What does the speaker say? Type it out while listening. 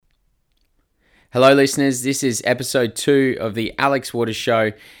Hello, listeners. This is episode 2 of the Alex Waters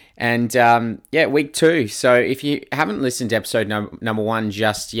Show, and week 2. So if you haven't listened to episode number 1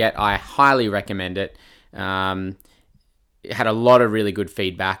 just yet, I highly recommend it. It had a lot of really good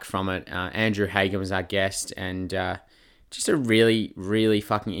feedback from it. Andrew Hagen was our guest, and just a really, really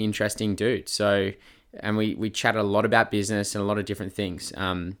fucking interesting dude. So, and we chatted a lot about business and a lot of different things.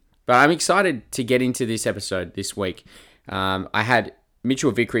 But I'm excited to get into this episode this week. I had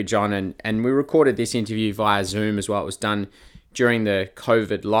Mitchell Vickridge on, and we recorded this interview via Zoom as well. It was done during the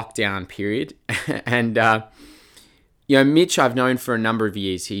COVID lockdown period. And, Mitch I've known for a number of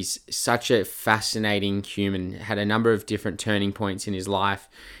years. He's such a fascinating human, had a number of different turning points in his life.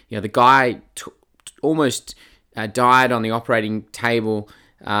 The guy almost died on the operating table,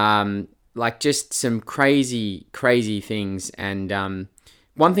 just some crazy, crazy things. And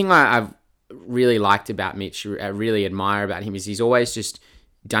one thing I've really liked about Mitch, I really admire about him, is he's always just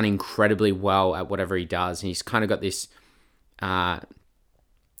done incredibly well at whatever he does. And he's kind of got this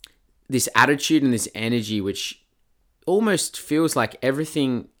this attitude and this energy, which almost feels like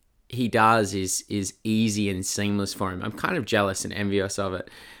everything he does is easy and seamless for him. I'm kind of jealous and envious of it.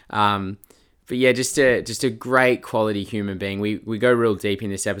 But yeah, just a great quality human being. We go real deep in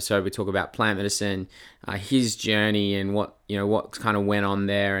this episode. We talk about plant medicine, his journey, and what kind of went on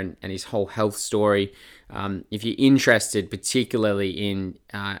there, and his whole health story. If you're interested, particularly in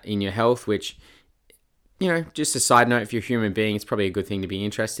your health, which just a side note, if you're a human being, it's probably a good thing to be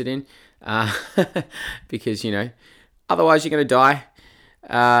interested in, because otherwise you're going to die.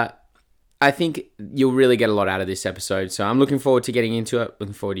 I think you'll really get a lot out of this episode. So I'm looking forward to getting into it.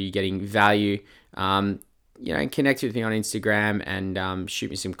 Looking forward to you getting value. Connect with me on Instagram and shoot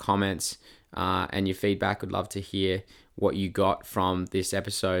me some comments and your feedback. I'd love to hear what you got from this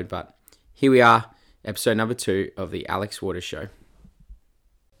episode. But here we are, episode number 2 of the Alex Waters Show.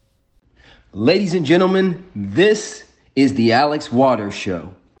 Ladies and gentlemen, this is the Alex Waters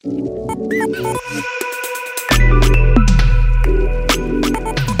Show.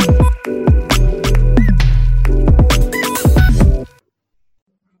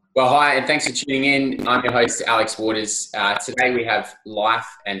 Well, hi, and thanks for tuning in. I'm your host, Alex Waters. Today we have life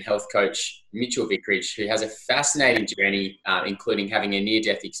and health coach Mitchell Vickridge, who has a fascinating journey, including having a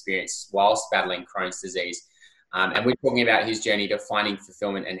near-death experience whilst battling Crohn's disease. And we're talking about his journey to finding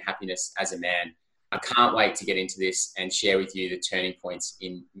fulfillment and happiness as a man. I can't wait to get into this and share with you the turning points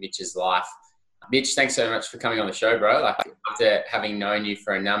in Mitch's life. Mitch, thanks so much for coming on the show, bro. After having known you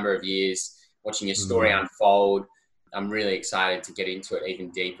for a number of years, watching your story unfold, I'm really excited to get into it even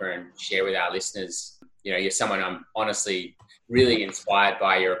deeper and share with our listeners. You're someone I'm honestly really inspired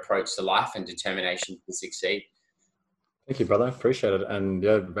by, your approach to life and determination to succeed. Thank you, brother. Appreciate it. And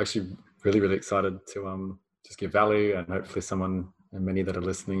yeah, I'm actually really, really excited to just give value, and hopefully someone and many that are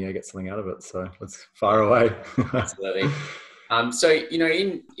listening get something out of it. So let's fire away. Absolutely.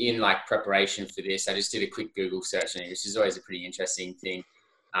 In preparation for this, I just did a quick Google search, which is always a pretty interesting thing.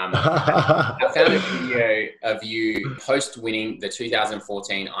 I found a video of you post-winning the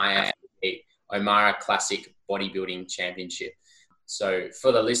 2014 IAAP Omara Classic Bodybuilding Championship. So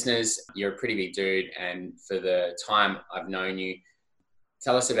for the listeners, you're a pretty big dude, and for the time I've known you,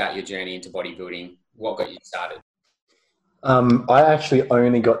 tell us about your journey into bodybuilding. What got you started? I actually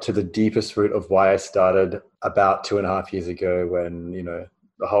only got to the deepest root of why I started about 2.5 years ago, when,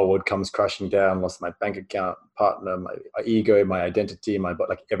 the whole world comes crashing down, lost my bank account, partner, my ego, my identity, my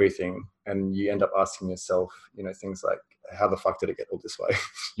body, everything. And you end up asking yourself, things like, how the fuck did it get all this way?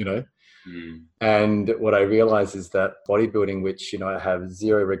 And what I realized is that bodybuilding, which, I have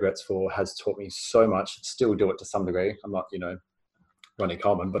zero regrets for, has taught me so much. Still do it to some degree. I'm not, Ronnie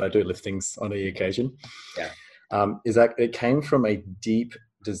Coleman, but I do lift things on the occasion. Yeah. Is that it came from a deep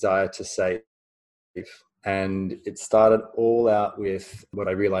desire to save. And it started all out with what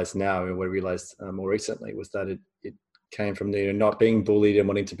I realized now, and what I realized more recently was that it came from not being bullied and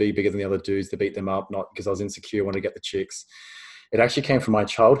wanting to be bigger than the other dudes to beat them up, not because I was insecure, wanted to get the chicks. It actually came from my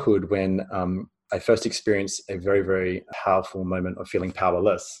childhood, when I first experienced a very, very powerful moment of feeling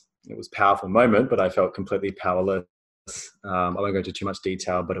powerless. It was a powerful moment, but I felt completely powerless. I won't go into too much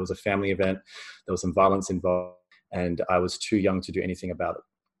detail, but it was a family event. There was some violence involved, and I was too young to do anything about it.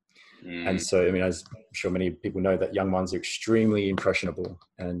 And so, as I'm sure many people know, that young ones are extremely impressionable,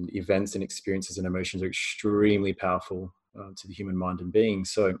 and events and experiences and emotions are extremely powerful to the human mind and being.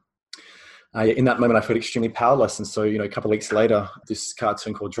 So in that moment, I felt extremely powerless. And so, a couple of weeks later, this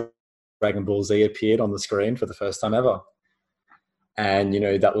cartoon called Dragon Ball Z appeared on the screen for the first time ever. And,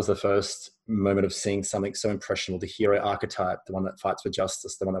 that was the first moment of seeing something so impressionable, the hero archetype, the one that fights for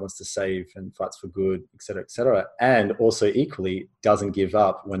justice, the one that wants to save and fights for good, et cetera, and also equally doesn't give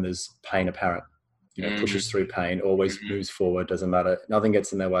up when there's pain apparent. pushes through pain, always moves forward, doesn't matter. Nothing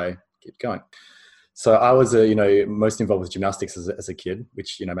gets in their way, keep going. So I was, most involved with gymnastics as a kid,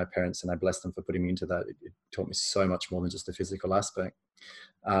 which, my parents, and I blessed them for putting me into that. It taught me so much more than just the physical aspect.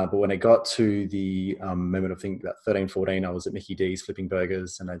 But when I got to the moment of, I think about 13, 14, I was at Mickey D's flipping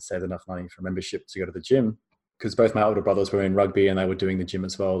burgers, and I'd saved enough money for membership to go to the gym, because both my older brothers were in rugby and they were doing the gym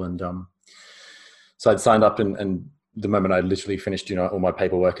as well. And so I'd signed up, and the moment I literally finished, all my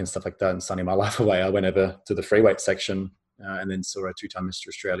paperwork and stuff like that and signing my life away, I went over to the free weight section and then saw a 2-time Mr.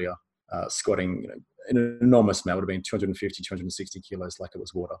 Australia squatting an enormous amount. It would have been 250, 260 kilos, like it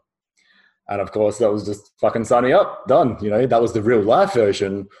was water. And of course, that was just fucking sign me up, done. That was the real life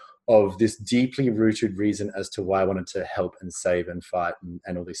version of this deeply rooted reason as to why I wanted to help and save and fight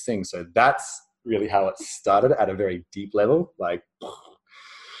and all these things. So that's really how it started at a very deep level.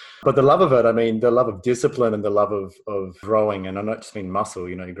 But the love of it, the love of discipline and the love of growing, and I'm not just mean muscle,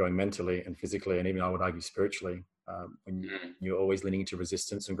 you're growing mentally and physically, and even I would argue spiritually. When you're always leaning into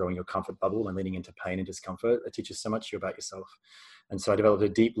resistance and growing your comfort bubble and leaning into pain and discomfort, it teaches so much about yourself. And so I developed a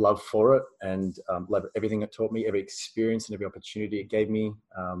deep love for it, and love everything it taught me, every experience and every opportunity it gave me,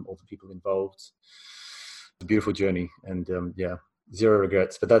 all the people involved. It's a beautiful journey, and zero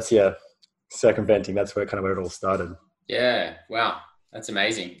regrets. But that's, circumventing, that's where it all started. Yeah, wow, that's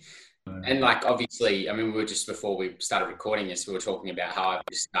amazing. And obviously, we were just, before we started recording this, we were talking about how I've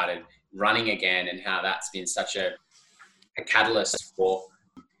just started running again, and how that's been such a catalyst for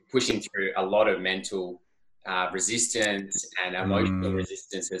pushing through a lot of mental resistance and emotional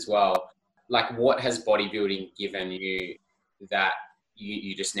resistance as well. What has bodybuilding given you that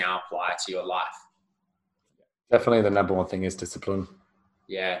you just now apply to your life? Definitely the number one thing is discipline.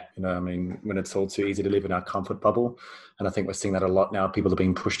 Yeah. When it's all too easy to live in our comfort bubble, and I think we're seeing that a lot now. People are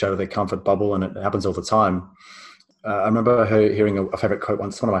being pushed out of their comfort bubble, and it happens all the time. I remember hearing a favorite quote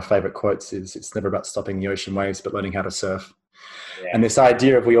once. One of my favorite quotes is, "It's never about stopping the ocean waves, but learning how to surf." Yeah. And this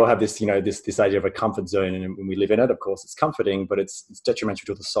idea of, we all have this, this idea of a comfort zone, and when we live in it, of course, it's comforting, but it's detrimental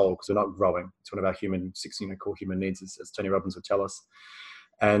to the soul, because we're not growing. It's one of our six core human needs, as Tony Robbins would tell us.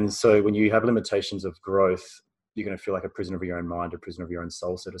 And so when you have limitations of growth, you're going to feel like a prisoner of your own mind, a prisoner of your own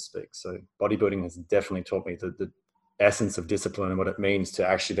soul, so to speak. So bodybuilding has definitely taught me the essence of discipline and what it means to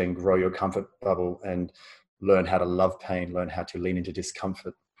actually then grow your comfort bubble and learn how to love pain, learn how to lean into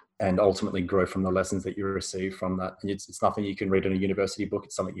discomfort, and ultimately grow from the lessons that you receive from that. And it's nothing you can read in a university book.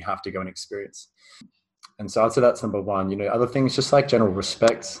 It's something you have to go and experience. And so I'd say that's number one. Other things, just like general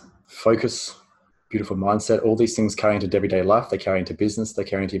respect, focus, beautiful mindset, all these things carry into everyday life. They carry into business. They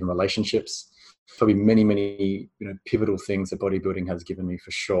carry into even relationships. Probably many, many, pivotal things that bodybuilding has given me,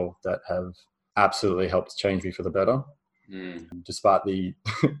 for sure, that have absolutely helped change me for the better, despite the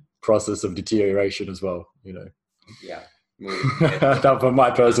process of deterioration as well, Yeah. That for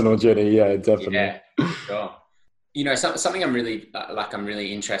my personal journey, yeah, definitely. Yeah, sure. Something I'm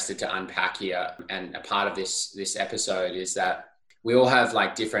really interested to unpack here, and a part of this episode, is that we all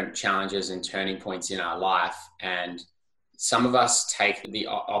have different challenges and turning points in our life, and some of us take the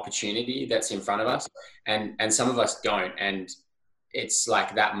opportunity that's in front of us, and some of us don't. And it's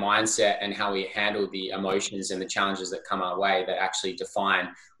that mindset and how we handle the emotions and the challenges that come our way that actually define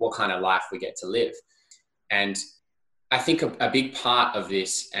what kind of life we get to live. And I think a big part of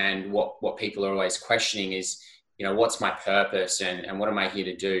this, and what people are always questioning, is, what's my purpose and what am I here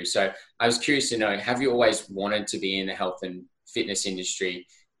to do? So I was curious to know, have you always wanted to be in the health and fitness industry,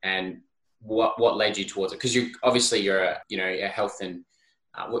 and what led you towards it? Because you're a health and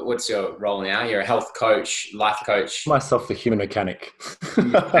what's your role now? You're a health coach, life coach. Myself, the human mechanic.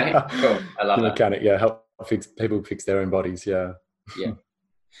 Human mechanic? Cool. I love that. Mechanic, yeah. Help people fix their own bodies. Yeah.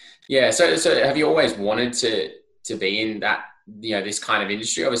 Yeah. So have you always wanted to be in that, this kind of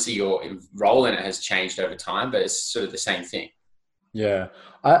industry? Obviously your role in it has changed over time, but it's sort of the same thing. Yeah.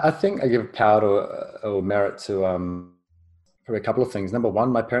 I think I give power or merit to probably a couple of things. Number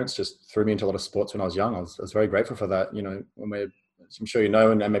one, my parents just threw me into a lot of sports when I was young. I was very grateful for that. I'm sure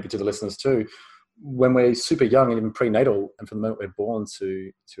and maybe to the listeners too, when we're super young and even prenatal, and from the moment we're born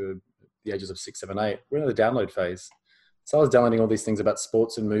to the ages of 6, 7, 8, we're in the download phase. So I was downloading all these things about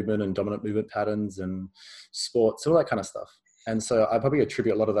sports and movement and dominant movement patterns and sports, all that kind of stuff. And so I probably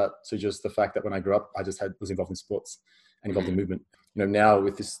attribute a lot of that to just the fact that when I grew up, I just was involved in sports and involved in movement. Now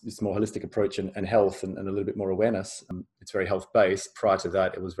with this more holistic approach and health and a little bit more awareness, it's very health based. Prior to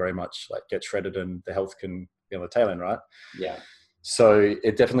that, it was very much get shredded and the health can be on the tail end, right? Yeah. So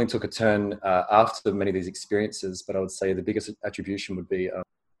it definitely took a turn after many of these experiences. But I would say the biggest attribution would be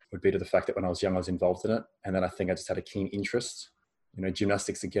to the fact that when I was young, I was involved in it. And then I think I just had a keen interest.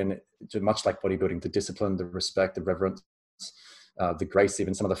 Gymnastics, again, much like bodybuilding, the discipline, the respect, the reverence, the grace,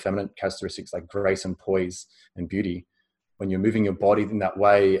 even some of the feminine characteristics like grace and poise and beauty. When you're moving your body in that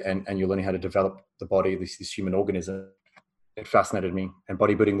way and you're learning how to develop the body, this human organism, it fascinated me. And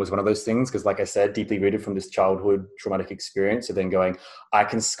bodybuilding was one of those things because, like I said, deeply rooted from this childhood traumatic experience of then going, I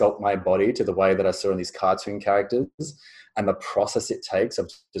can sculpt my body to the way that I saw in these cartoon characters, and the process it takes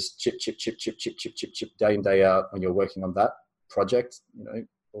of just chip, day in, day out when you're working on that project,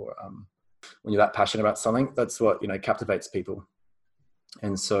 or when you're that passionate about something, that's what, captivates people.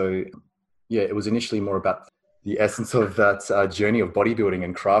 And so, yeah, it was initially more about the essence of that journey of bodybuilding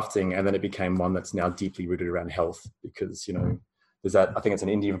and crafting, and then it became one that's now deeply rooted around health, because there's that, I think it's an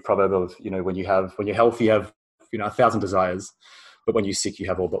Indian proverb of when you're healthy, you have 1,000 desires, but when you're sick you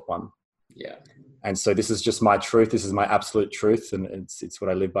have all but one. Yeah. And so this is just my truth. This is my absolute truth, and it's what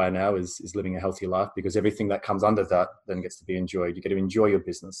I live by now is living a healthy life, because everything that comes under that then gets to be enjoyed. You get to enjoy your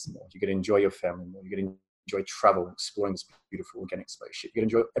business more, you get to enjoy your family more, you get to enjoy travel, exploring this beautiful organic spaceship, you get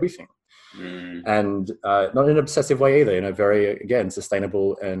to enjoy everything. And not in an obsessive way either, very, again,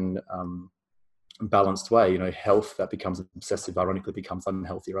 sustainable and balanced way. Health that becomes obsessive ironically becomes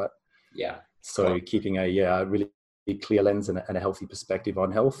unhealthy, right? Yeah. So keeping a really clear lens and a healthy perspective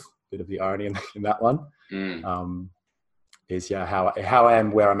on health, bit of the irony in that one, is how I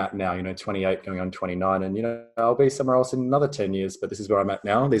am where I'm at now, 28 going on 29, and I'll be somewhere else in another 10 years, but this is where I'm at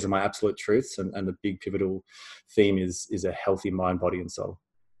now. These are my absolute truths, and the big pivotal theme is a healthy mind, body and soul.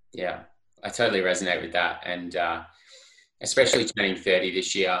 Yeah, I totally resonate with that. And especially turning 30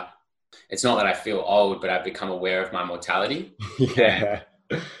 this year, it's not that I feel old, but I've become aware of my mortality. Yeah.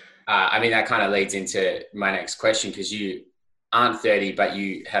 And, that kind of leads into my next question, because you aren't 30, but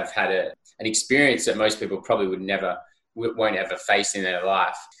you have had an experience that most people probably won't ever face in their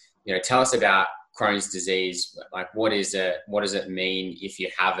life. Tell us about Crohn's disease. Like, what is it? What does it mean if you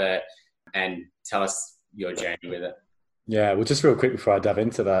have it? And tell us your journey with it. Yeah, well, just real quick before I dive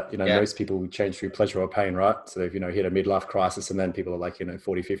into that, most people change through pleasure or pain, right? So they've, hit a midlife crisis, and then people are like,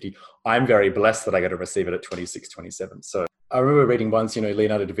 40, 50. I'm very blessed that I got to receive it at 26, 27. So I remember reading once,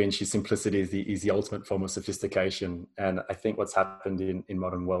 Leonardo da Vinci's simplicity is the ultimate form of sophistication. And I think what's happened in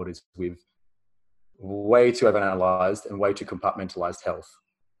modern world is we've way too overanalyzed and way too compartmentalized health.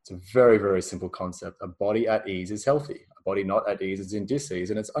 It's a very, very simple concept. A body at ease is healthy. A body not at ease is in dis-ease,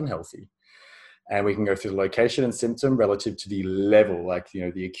 and it's unhealthy. And we can go through the location and symptom relative to the level, like,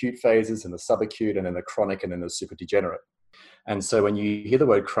 the acute phases and the subacute, and then the chronic, and then the super degenerate. And so when you hear the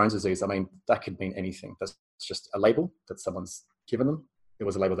word Crohn's disease, that could mean anything. That's just a label that someone's given them. It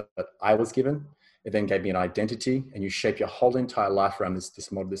was a label that I was given. It then gave me an identity, and you shape your whole entire life around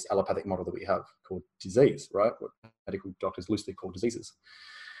this model, this allopathic model that we have called disease, right? What medical doctors loosely call diseases.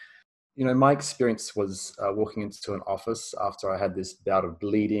 My experience was walking into an office after I had this bout of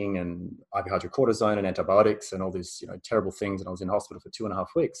bleeding and IV hydrocortisone and antibiotics and all these, terrible things. And I was in hospital for 2.5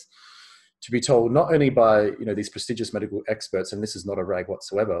 weeks, to be told not only by, these prestigious medical experts, and this is not a rag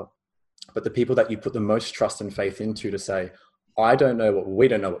whatsoever, but the people that you put the most trust and faith into, to say, we don't know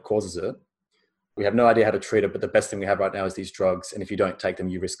what causes it. We have no idea how to treat it, but the best thing we have right now is these drugs. And if you don't take them,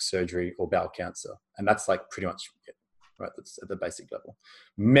 you risk surgery or bowel cancer. And that's like pretty much it. Right, that's at the basic level.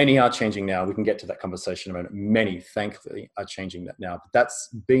 Many are changing now. We can get to that conversation in a moment. Many, thankfully, are changing that now. But that's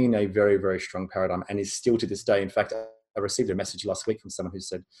been a very, very strong paradigm, and is still to this day. In fact, I received a message last week from someone who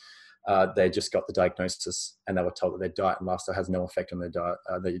said they just got the diagnosis, and they were told that their diet and lifestyle has no effect on their diet,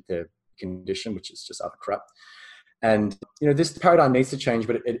 their condition, which is just utter crap. And this paradigm needs to change,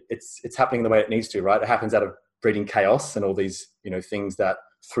 but it's happening the way it needs to. Right, it happens out of breeding chaos and all these things that,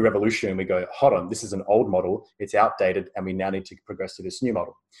 through evolution, we go, hold on, this is an old model, it's outdated, and we now need to progress to this new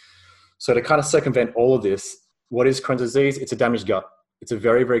model. So to kind of circumvent all of this, what is Crohn's disease? It's a damaged gut. It's a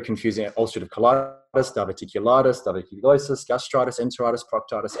very, very confusing ulcerative colitis, diverticulitis, diverticulosis, gastritis, enteritis,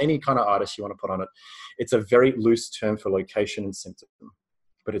 proctitis, any kind of itis you want to put on it. It's a very loose term for location and symptom,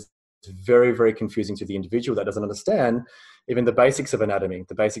 but it's very, very confusing to the individual that doesn't understand even the basics of anatomy,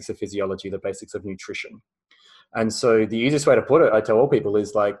 the basics of physiology, the basics of nutrition. And so the easiest way to put it, I tell all people,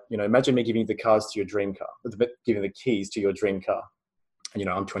 is like, imagine me giving you the keys to your dream car. And,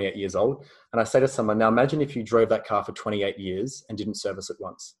 I'm 28 years old. And I say to someone, now imagine if you drove that car for 28 years and didn't service it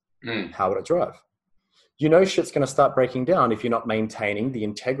once. How would it drive? Shit's going to start breaking down if you're not maintaining the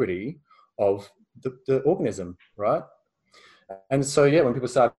integrity of the organism, right? And so, when people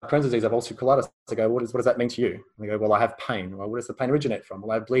say Crohn's disease, I have ulcerative colitis, I go, what does that mean to you? And they go, well, I have pain. Well, where does the pain originate from?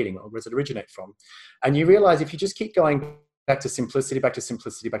 Well, I have bleeding. Well, where does it originate from? And you realize if you just keep going back to simplicity,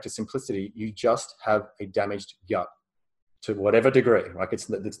 you just have a damaged gut to whatever degree. Like it's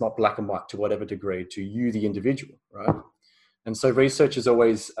not black and white, to whatever degree, to you, the individual, right? And so research is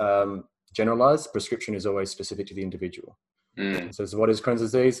always generalized. Prescription is always specific to the individual. Mm. So what is Crohn's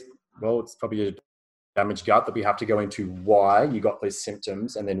disease? Well, it's probably a damaged gut that we have to go into why you got those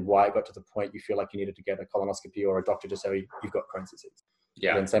symptoms and then why it got to the point you feel like you needed to get a colonoscopy or a doctor to say you've got Crohn's disease.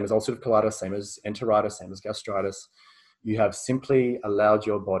 Yeah. Again, same as ulcerative colitis, same as enteritis, same as gastritis. You have simply allowed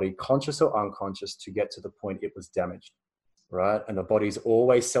your body, conscious or unconscious, to get to the point it was damaged, right? And the body's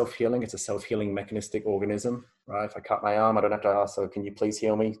always self-healing. It's a self-healing mechanistic organism, right? If I cut my arm, I don't have to ask, so can you please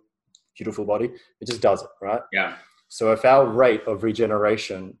heal me? Beautiful body. It just does it, right? Yeah. So if our rate of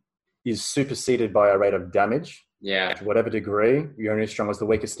regeneration is superseded by our rate of damage, Yeah. to whatever degree, you're only as strong as the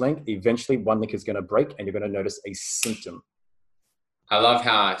weakest link. Eventually, one link is going to break and you're going to notice a symptom. I love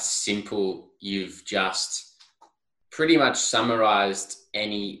how simple you've just pretty much summarized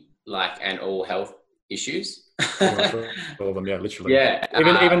any and all health issues. All of them, yeah, literally. Yeah.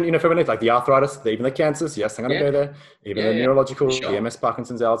 Even for like the arthritis, even the cancers, yes, I'm going to go there. Even the neurological, the MS,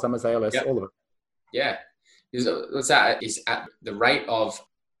 Parkinson's, Alzheimer's, ALS, all of it. Yeah. What's that? Is at the rate of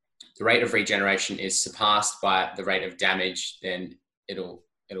regeneration is surpassed by the rate of damage, then it'll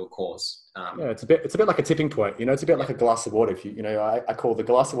cause. It's a bit like a tipping point. It's a bit like a glass of water. If I call the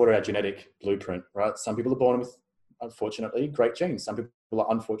glass of water our genetic blueprint, right? Some people are born with, unfortunately, great genes. Some people are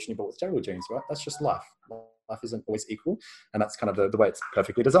unfortunately born with terrible genes, right? That's just life. Life isn't always equal, and that's kind of the way it's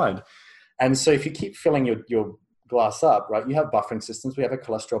perfectly designed. And so if you keep filling your glass up, right, you have buffering systems. We have a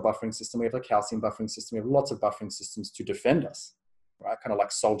cholesterol buffering system. We have a calcium buffering system. We have lots of buffering systems to defend us, right? Kind of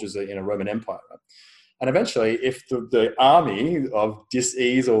like soldiers in a Roman Empire, right? And eventually, if the army of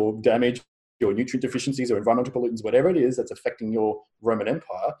dis-ease or damage or nutrient deficiencies or environmental pollutants, whatever it is that's affecting your Roman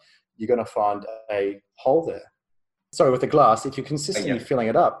Empire, you're going to find a hole there. So with the glass, if you're consistently filling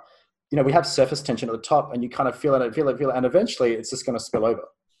it up, we have surface tension at the top and you kind of feel it, and eventually it's just going to spill over.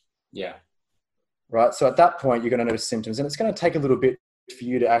 Yeah. Right. So at that point, you're going to notice symptoms, and it's going to take a little bit for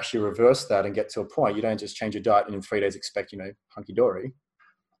you to actually reverse that and get to a point. You don't just change your diet and in 3 days expect, hunky-dory.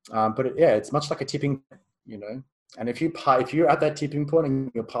 But it's much like a tipping, and if you're at that tipping point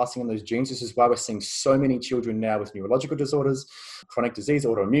and you're passing on those genes, this is why we're seeing so many children now with neurological disorders, chronic disease,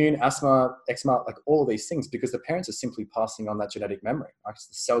 autoimmune, asthma, eczema, like all of these things, because the parents are simply passing on that genetic memory. Right? It's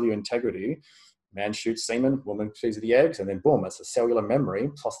the cellular integrity. Man shoots semen, woman feeds the eggs, and then boom, that's a cellular memory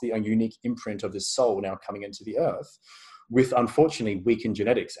plus the unique imprint of the soul now coming into the earth with, unfortunately, weakened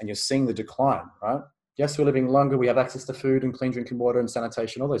genetics. And you're seeing the decline, right? Yes, we're living longer. We have access to food and clean drinking water and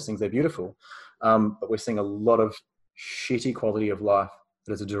sanitation, all those things. They're beautiful. But we're seeing a lot of shitty quality of life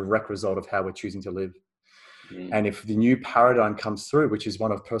that is a direct result of how we're choosing to live. Mm. And if the new paradigm comes through, which is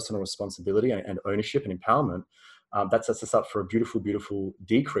one of personal responsibility and ownership and empowerment, that sets us up for a beautiful, beautiful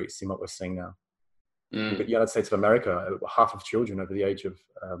decrease in what we're seeing now. Mm. But the United States of America, half of children over the age of,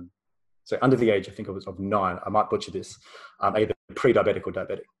 under the age, I think it was of 9, I might butcher this, either pre-diabetic or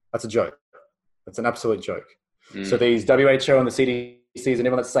diabetic. That's a joke. That's an absolute joke. Mm. So these WHO and the CDCs and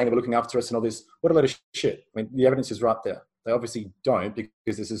everyone that's saying they're looking after us and all this, what a load of shit. I mean, the evidence is right there. They obviously don't,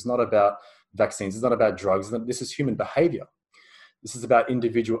 because this is not about vaccines. It's not about drugs. This is human behavior. This is about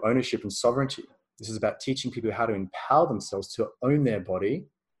individual ownership and sovereignty. This is about teaching people how to empower themselves to own their body,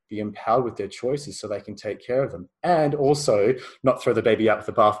 be empowered with their choices so they can take care of them, and also not throw the baby out with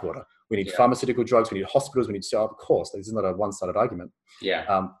the bathwater. We need pharmaceutical drugs, we need hospitals, we need to, of course, this is not a one-sided argument.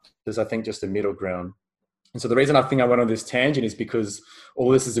 Yeah. There's, I think, just a middle ground. And so the reason I think I went on this tangent is because all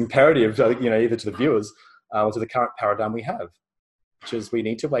this is imperative, either to the viewers or to the current paradigm we have, which is we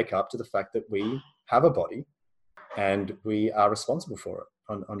need to wake up to the fact that we have a body and we are responsible for it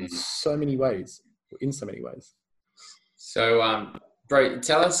on so many ways, in so many ways. So, bro,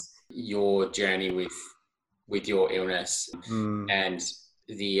 tell us your journey with your illness and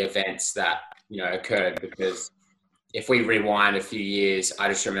the events that, occurred, because if we rewind a few years, I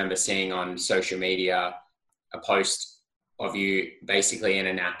just remember seeing on social media a post of you basically in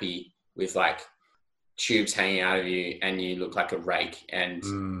a nappy with tubes hanging out of you and you look like a rake. And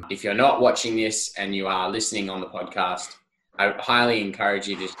if you're not watching this and you are listening on the podcast, I highly encourage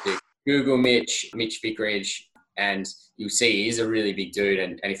you just to Google Mitch Vickridge, and you'll see he's a really big dude.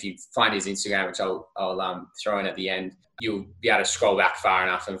 And if you find his Instagram, which I'll throw in at the end, you'll be able to scroll back far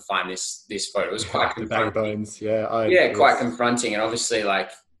enough and find this photo. It was quite confronting. Quite confronting. And obviously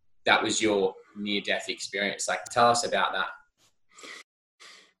that was your near-death experience. Tell us about that.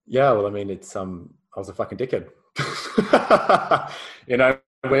 Yeah, well, I mean, it's I was a fucking dickhead.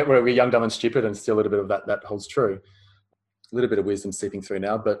 We're young, dumb, and stupid, and still a little bit of that holds true. A little bit of wisdom seeping through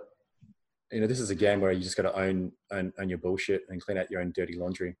now, but this is a game where you just got to own your bullshit and clean out your own dirty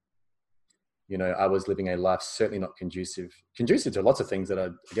laundry. I was living a life certainly not conducive to lots of things that I,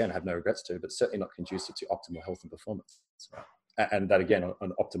 again, have no regrets to, but certainly not conducive to optimal health and performance. Right? And that, again,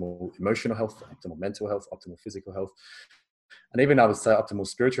 on optimal emotional health, optimal mental health, optimal physical health. And even I would say up to more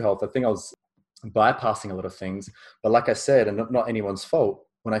spiritual health, I think I was bypassing a lot of things. But like I said, and not anyone's fault,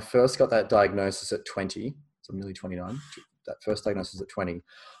 when I first got that diagnosis at 20, so I'm nearly 29, that first diagnosis at 20,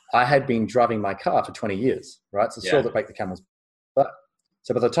 I had been driving my car for 20 years, right? So straw that break the camel's back.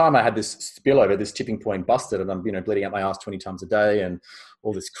 So by the time I had this spillover, this tipping point busted, and I'm, bleeding out my ass 20 times a day, and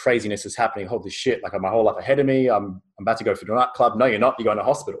all this craziness is happening. Holy shit! Like, my whole life ahead of me. I'm about to go for a nightclub. No, you're not. You're going to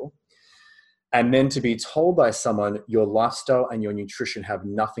hospital. And then to be told by someone, your lifestyle and your nutrition have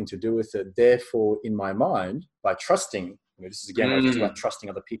nothing to do with it. Therefore, in my mind, by trusting, this is again what I talk about, trusting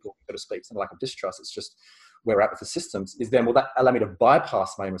other people, so to speak. It's not like a distrust. It's just where we're at with the systems. Is then will that allow me to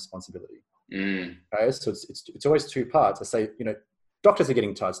bypass my own responsibility? Okay, so it's always two parts. I say, doctors are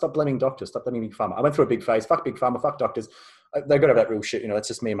getting tired. Stop blaming doctors. Stop blaming Big Pharma. I went through a big phase. Fuck Big Pharma. Fuck doctors. They got to have that real shit. That's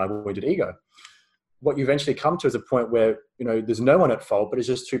just me and my wounded ego. What you eventually come to is a point where, there's no one at fault, but it's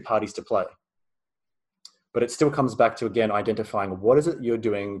just two parties to play. But it still comes back to, again, identifying what is it you're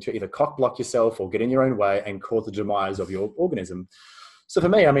doing to either cock block yourself or get in your own way and cause the demise of your organism. So for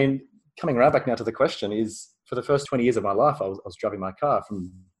me, coming right back now to the question is, for the first 20 years of my life, I was driving my car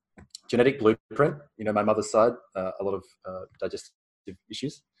from genetic blueprint, my mother's side, a lot of digestive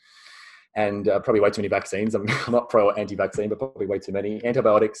issues, and probably way too many vaccines. I'm not pro or anti-vaccine, but probably way too many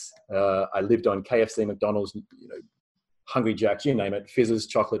antibiotics. I lived on KFC, McDonald's, Hungry Jacks, you name it, fizzes,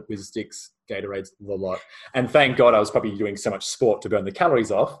 chocolate, whiz sticks, Gatorades, the lot. And thank God I was probably doing so much sport to burn the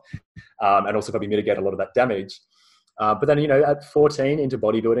calories off, and also probably mitigate a lot of that damage. But then, at 14 into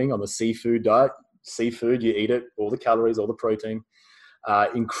bodybuilding on the seafood diet, seafood, you eat it, all the calories, all the protein.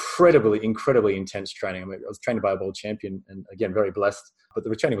 Incredibly intense training. I was trained by a world champion, and again, very blessed, but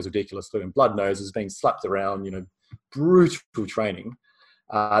the training was ridiculous. Doing blood noses, being slapped around, brutal training.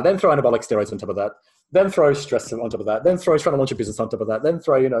 Then throw anabolic steroids on top of that. Then throw stress on top of that. Then throw trying to launch a business on top of that. Then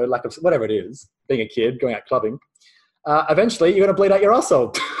throw, lack of whatever it is, being a kid, going out clubbing. Eventually, you're going to bleed out your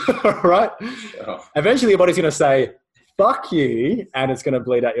arsehole, right? Oh. Eventually, your body's going to say, fuck you, and it's going to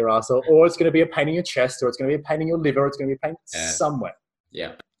bleed out your arsehole, or it's going to be a pain in your chest, or it's going to be a pain in your liver, or it's going to be a pain somewhere.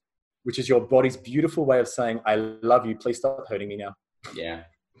 Yeah. Which is your body's beautiful way of saying, I love you, please stop hurting me now. Yeah.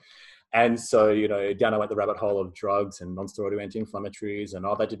 And so, down I went the rabbit hole of drugs and non-steroidal anti-inflammatories, and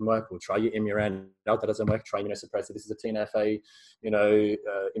that didn't work. We'll try your Imuran. No, that doesn't work. Try immunosuppressor. This is a TNFA,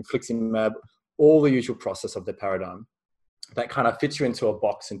 infliximab, all the usual process of the paradigm that kind of fits you into a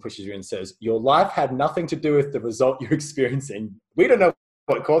box and pushes you and says, your life had nothing to do with the result you're experiencing. We don't know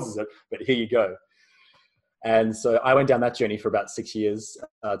what causes it, but here you go. And so I went down that journey for about 6 years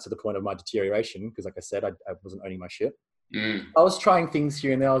to the point of my deterioration, because like I said, I wasn't owning my shit. I was trying things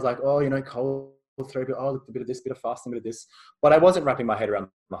here and there. I was like, cold therapy, a bit of this, bit of fasting, bit of this. But I wasn't wrapping my head around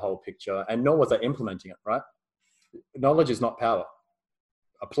the whole picture, and nor was I implementing it, right? Knowledge is not power.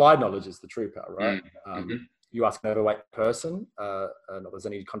 Applied knowledge is the true power, right? You ask an overweight person, not there's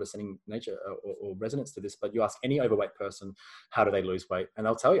any condescending nature or resonance to this, but you ask any overweight person, how do they lose weight? And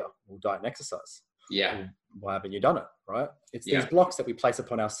they'll tell you, well, diet and exercise. Yeah. Well, why haven't you done it, right? It's these blocks that we place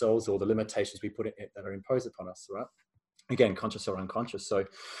upon ourselves, or the limitations we put in it that are imposed upon us, right? Again, conscious or unconscious. So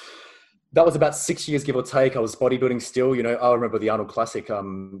that was about 6 years, give or take. I was bodybuilding still. I remember the Arnold Classic.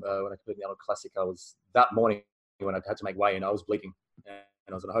 When I completed the Arnold Classic, I was that morning when I had to make weigh-in, I was bleeding. And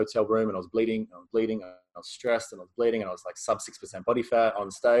I was in a hotel room, and I was bleeding, and I was stressed, and I was bleeding, and I was like sub 6% body fat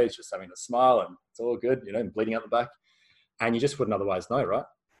on stage, just having a smile, and it's all good, and bleeding out the back. And you just wouldn't otherwise know, right?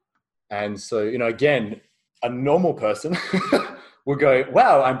 And so, again, a normal person will go,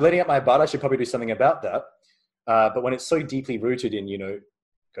 wow, I'm bleeding out my butt. I should probably do something about that. But when it's so deeply rooted in,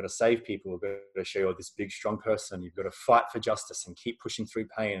 got to save people, got to show you're this big, strong person, you've got to fight for justice and keep pushing through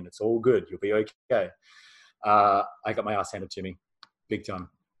pain, and it's all good, you'll be okay. I got my ass handed to me, big time.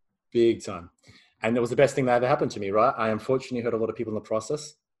 And it was the best thing that ever happened to me, right? I unfortunately hurt a lot of people in the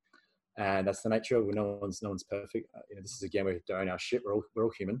process, and that's the nature of no one's perfect. This is again, we don't own our shit. We're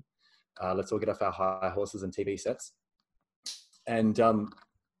all human. Let's all get off our high horses and TV sets. And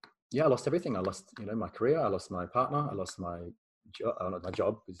I lost everything. I lost, my career. I lost my partner. I lost my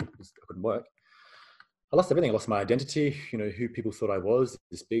job because I couldn't work. I lost everything. I lost my identity, who people thought I was,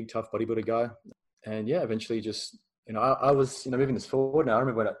 this big, tough bodybuilder guy. And eventually just, I was, moving this forward now. I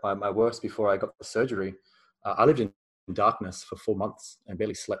remember when my worst before I got the surgery, I lived in darkness for 4 months and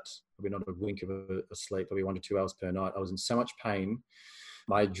barely slept. Probably not a wink of a sleep, probably 1 to 2 hours per night. I was in so much pain.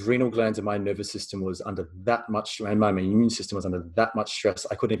 My adrenal glands and my nervous system was under that much, and my immune system was under that much stress.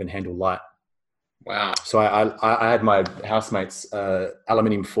 I couldn't even handle light. Wow. So I had my housemates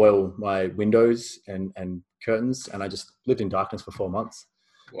aluminium foil my windows and curtains, and I just lived in darkness for 4 months.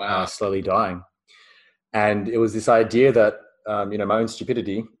 Wow. Slowly dying. And it was this idea that, my own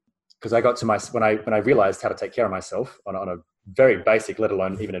stupidity because I got to when I realized how to take care of myself on a very basic, let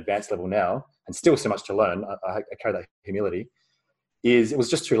alone even advanced level now, and still so much to learn. I carry that humility. It was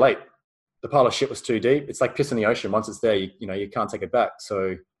just too late. The pile of shit was too deep. It's like piss in the ocean. Once it's there, you can't take it back.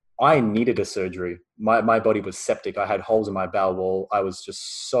 So I needed a surgery. My body was septic. I had holes in my bowel wall. I was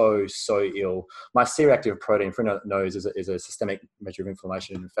just so ill. My C-reactive protein, for anyone that knows, is a systemic measure of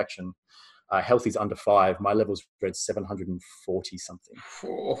inflammation and infection. Healthy is under 5. My levels read 740 something.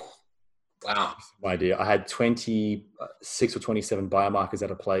 Oh, wow. No idea. I had 26 or 27 biomarkers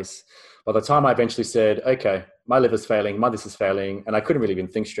at a place. By the time I eventually said, okay, my liver's failing, my this is failing, and I couldn't really even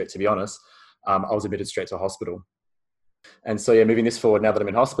think straight, to be honest, I was admitted straight to hospital. And so, yeah, moving this forward, now that I'm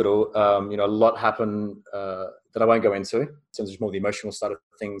in hospital, a lot happened that I won't go into. In terms of more the emotional side of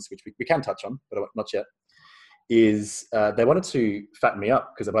things, which we can touch on, but not yet, is they wanted to fatten me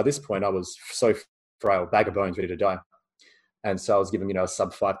up because by this point I was so frail, bag of bones, ready to die. And so I was given, a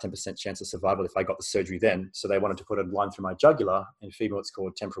sub 5-10% chance of survival if I got the surgery then. So they wanted to put a line through my jugular and feed me what's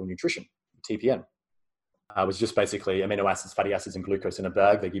called temporal nutrition, TPN. It was just basically amino acids, fatty acids, and glucose in a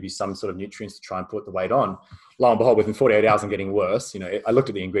bag. They give you some sort of nutrients to try and put the weight on. Lo and behold, within 48 hours, I'm getting worse. I looked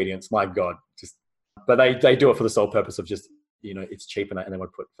at the ingredients. My God, but they do it for the sole purpose of just, it's cheap and they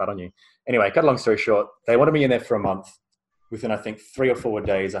want to put fat on you. Anyway, cut a long story short, they wanted me in there for a month. Within, I think, 3 or 4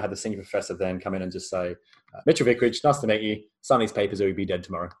 days, I had the senior professor then come in and just say, Mitchell Vickridge, nice to meet you. Sign these papers or you'll be dead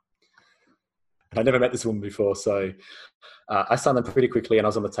tomorrow. I never met this woman before, so I signed them pretty quickly, and I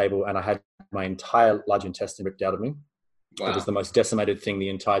was on the table, and I had my entire large intestine ripped out of me. Wow. It was the most decimated thing the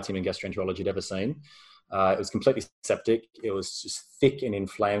entire team in gastroenterology had ever seen. It was completely septic. It was just thick and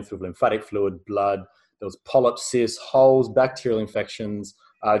inflamed through lymphatic fluid, blood. There was polyps, cysts, holes, bacterial infections,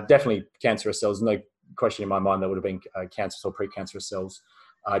 definitely cancerous cells. No question in my mind that would have been cancerous or precancerous cells,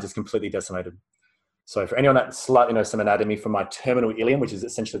 just completely decimated. So for anyone that slightly knows some anatomy, from my terminal ileum, which is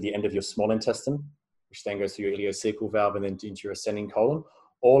essentially the end of your small intestine, which then goes through your ileocecal valve and then into your ascending colon,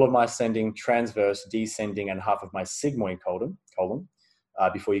 all of my ascending, transverse, descending, and half of my sigmoid colon,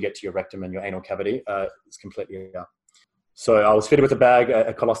 before you get to your rectum and your anal cavity, is completely out. So I was fitted with a bag,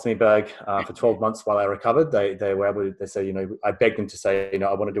 a colostomy bag, for 12 months while I recovered. They were able to, they said, I begged them to say,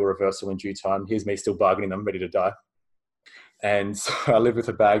 I want to do a reversal in due time. Here's me still bargaining them, ready to die. And so I lived with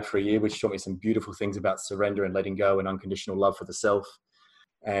a bag for a year, which taught me some beautiful things about surrender and letting go and unconditional love for the self.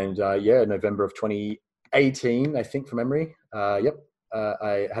 And November of 2018, I think from memory,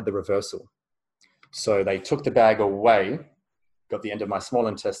 I had the reversal. So they took the bag away, got the end of my small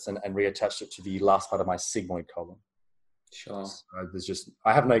intestine and reattached it to the last part of my sigmoid colon. Sure. So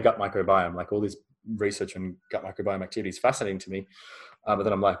I have no gut microbiome. Like, all this research on gut microbiome activity is fascinating to me. But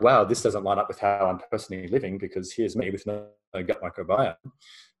then I'm like, wow, this doesn't line up with how I'm personally living, because here's me with no gut microbiome.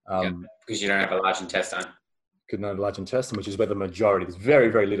 Because you don't have a large intestine. Could not have a large intestine, which is where the majority, there's very,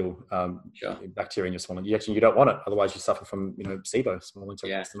 very little bacteria in your small intestine. You don't want it. Otherwise you suffer from, SIBO, small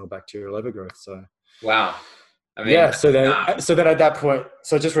intestinal bacterial overgrowth. So, wow. I mean, so then at that point,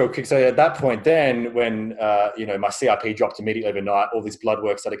 so just real quick. So at that point, then when, my CRP dropped immediately overnight, all this blood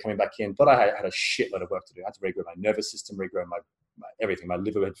work started coming back in, but I had a shitload of work to do. I had to regrow my nervous system, regrow my everything. My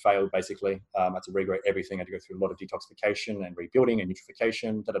liver had failed, basically. I had to regrow everything. I had to go through a lot of detoxification and rebuilding and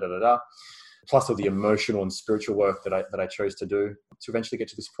nutrification, plus all the emotional and spiritual work that I chose to do to eventually get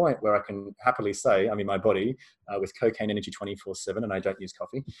to this point where I can happily say I'm in my body with cocaine energy 24/7, and I don't use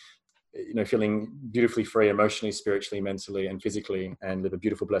coffee. Feeling beautifully free emotionally, spiritually, mentally, and physically, and live a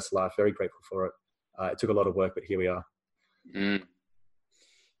beautiful, blessed life. Very grateful for it. It took a lot of work, but here we are. Mm.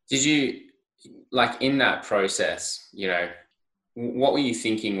 Did you, in that process, what were you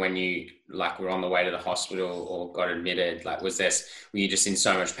thinking when you were on the way to the hospital or got admitted? Were you just in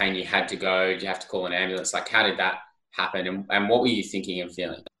so much pain you had to go? Did you have to call an ambulance? How did that happen? And what were you thinking and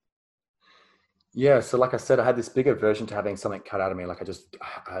feeling? Yeah, so like I said, I had this big aversion to having something cut out of me.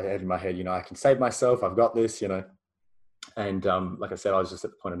 I had in my head, I can save myself. I've got this, And like I said, I was just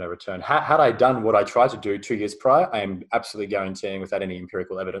at the point of no return. Had I done what I tried to do 2 years prior, I am absolutely guaranteeing without any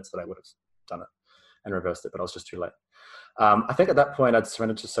empirical evidence that I would have done it and reversed it, but I was just too late. I think at that point I'd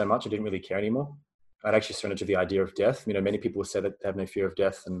surrendered to so much, I didn't really care anymore. I'd actually surrendered to the idea of death. Many people will say that they have no fear of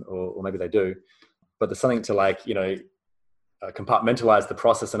death, or maybe they do, but there's something to compartmentalize the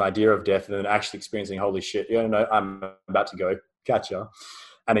process and idea of death and then actually experiencing, holy shit, I'm about to go, catch ya.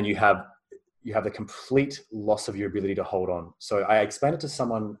 And then you have the complete loss of your ability to hold on. So I explained it to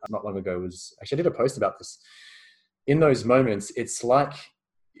someone not long ago. I did a post about this. In those moments, it's like,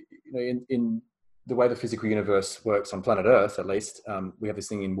 in the way the physical universe works on planet Earth, at least, we have this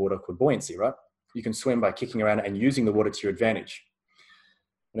thing in water called buoyancy, right? You can swim by kicking around and using the water to your advantage.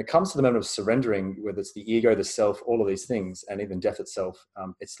 when it comes to the moment of surrendering, whether it's the ego, the self, all of these things, and even death itself,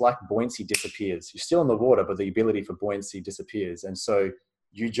 it's like buoyancy disappears. You're still in the water, but the ability for buoyancy disappears. And so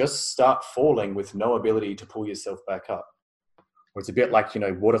you just start falling with no ability to pull yourself back up. Or it's a bit like,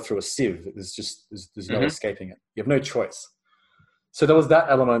 water through a sieve. There's no escaping it. You have no choice. So there was that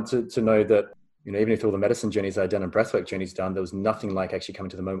element to know that, even if all the medicine journeys I'd done and breathwork journeys done, there was nothing like actually coming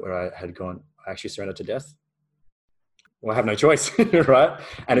to the moment where I had gone, I actually surrendered to death. Well, I have no choice, right?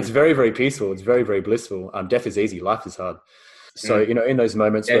 And it's very, very peaceful. It's very, very blissful. Death is easy. Life is hard. So, in those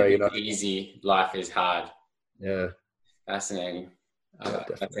moments death where, is easy, life is hard. Yeah. Fascinating.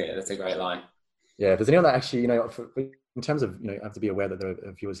 That's a great line. Yeah. If there's anyone that actually, in terms of, I have to be aware that there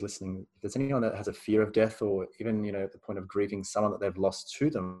are viewers listening. If there's anyone that has a fear of death or even, at the point of grieving someone that they've lost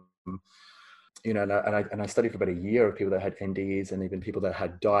to them, and I studied for about a year of people that had NDEs and even people that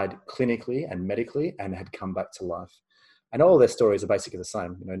had died clinically and medically and had come back to life. And all their stories are basically the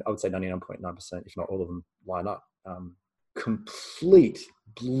same. I would say 99.9%, if not all of them, line up. Complete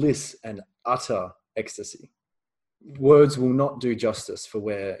bliss and utter ecstasy. Words will not do justice for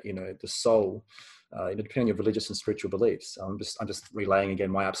where, the soul, depending on your religious and spiritual beliefs. I'm just relaying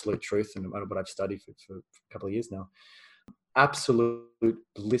again my absolute truth and what I've studied for a couple of years now. Absolute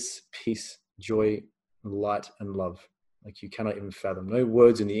bliss, peace, joy, light, and love. Like you cannot even fathom. No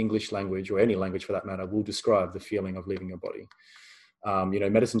words in the English language or any language for that matter will describe the feeling of leaving your body.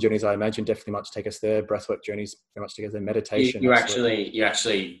 Medicine journeys, I imagine, definitely much take us there. Breathwork journeys very much take us there. Meditation. You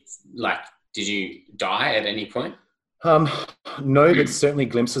actually like, did you die at any point? No, but certainly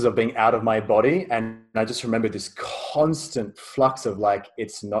glimpses of being out of my body. And I just remember this constant flux of like,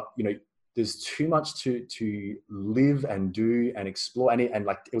 it's not, there's too much to live and do and explore. And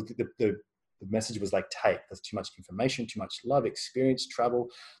like it was the message was like, there's too much information, too much love, experience, travel.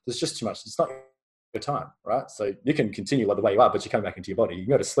 There's just too much. It's not your time, right? So you can continue the way you are, but you're coming back into your body. You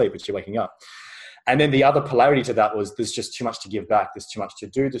can go to sleep, but you're waking up. And then the other polarity to that was there's just too much to give back. There's too much to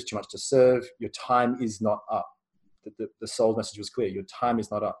do. There's too much to serve. Your time is not up. The soul's message was clear. Your time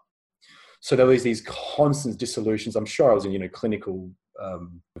is not up. So there was these constant dissolutions. I'm sure I was in, clinical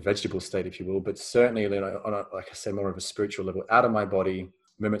vegetable state, if you will, but certainly, on a, like I said, more of a spiritual level, out of my body,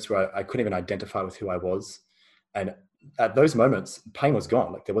 moments where I couldn't even identify with who I was. And at those moments, pain was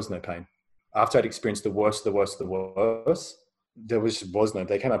gone. Like there was no pain. After I'd experienced the worst, there was no,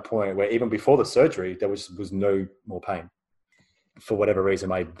 there came a point where even before the surgery, there was no more pain. For whatever reason,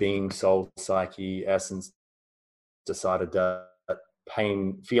 my being, soul, psyche, essence decided that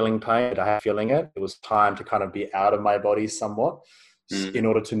feeling pain, I had feeling it. It was time to kind of be out of my body somewhat in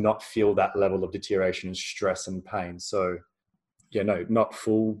order to not feel that level of deterioration and stress and pain. So yeah, no, not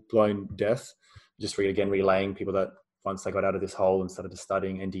full blown death. Just relaying people that once they got out of this hole and started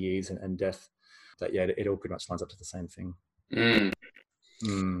studying NDEs and death, that yeah, it all pretty much lines up to the same thing.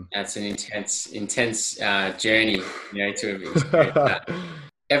 That's an intense journey, to have experienced that.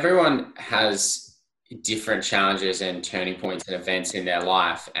 Everyone has different challenges and turning points and events in their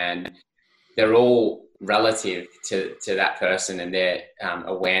life, and they're all relative to that person and their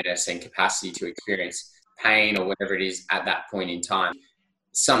awareness and capacity to experience pain or whatever it is at that point in time.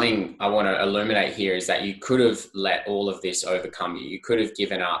 Something I want to illuminate here is that you could have let all of this overcome you. You could have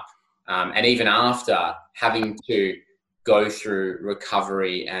given up. And even after having to go through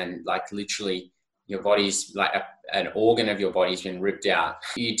recovery and like literally your body's like an organ of your body's been ripped out,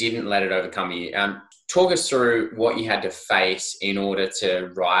 you didn't let it overcome you. Talk us through what you had to face in order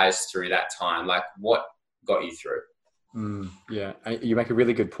to rise through that time. Like what got you through? Yeah, you make a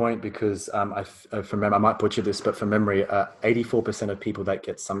really good point because from memory, I might butcher this, but from memory, 84% of people that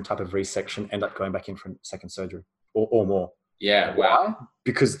get some type of resection end up going back in for second surgery or more. Yeah, wow. Why?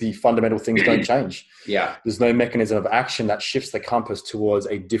 Because the fundamental things don't change. Yeah. There's no mechanism of action that shifts the compass towards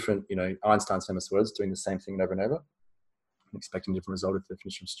a different, Einstein's famous words, doing the same thing over and over, and expecting a different result of the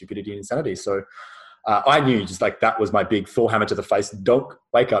definition of stupidity and insanity. So I knew just like that was my big full hammer to the face. Don't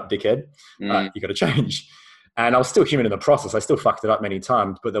wake up, dickhead. You got to change. And I was still human in the process. I still fucked it up many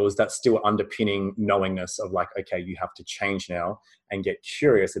times, but there was that still underpinning knowingness of like, okay, you have to change now and get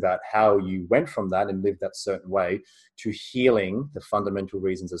curious about how you went from that and lived that certain way to healing the fundamental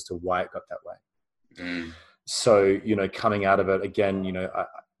reasons as to why it got that way. So, coming out of it again,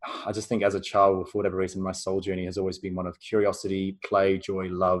 I just think as a child, for whatever reason, my soul journey has always been one of curiosity, play, joy,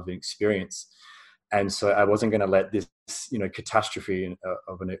 love, and experience. And so I wasn't going to let this, catastrophe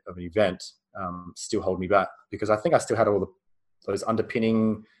of an event still hold me back, because I think I still had all those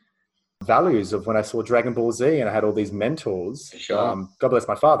underpinning values of when I saw Dragon Ball Z and I had all these mentors. Sure. God bless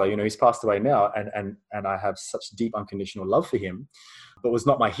my father, he's passed away now, and I have such deep unconditional love for him, but was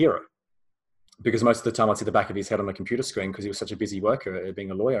not my hero. because most of the time I'd see the back of his head on the computer screen because he was such a busy worker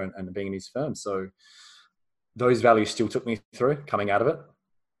being a lawyer and being in his firm. So those values still took me through coming out of it.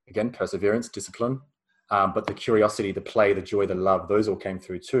 Again, perseverance, discipline, but the curiosity, the play, the joy, the love, those all came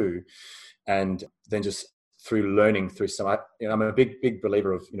through too. And then just through learning through I'm a big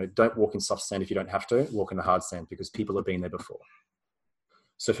believer of, don't walk in soft sand if you don't have to. Walk in the hard sand because people have been there before.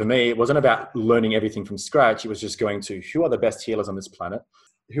 So for me, it wasn't about learning everything from scratch. It was just going to who are the best healers on this planet,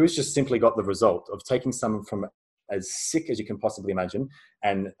 who has just simply got the result of taking someone from as sick as you can possibly imagine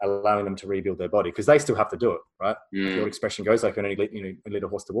and allowing them to rebuild their body, because they still have to do it, right? The old expression goes, like, you can only lead a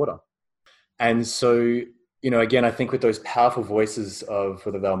horse to water. And so, again, I think with those powerful voices of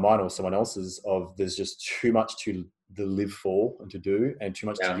whether they're mine or someone else's, of there's just too much to live for and to do and too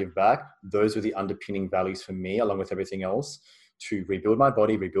much to give back. Those were the underpinning values for me, along with everything else, to rebuild my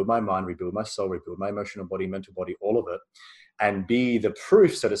body, rebuild my mind, rebuild my soul, rebuild my emotional body, mental body, all of it, and be the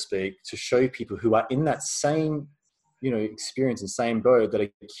proof, so to speak, to show people who are in that same, experience and same boat, that are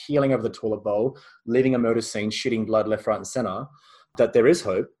keeling over the toilet bowl, leaving a murder scene, shitting blood left, right, and center, that there is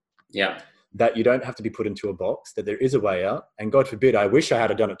hope. Yeah. That you don't have to be put into a box, that there is a way out. And God forbid, I wish I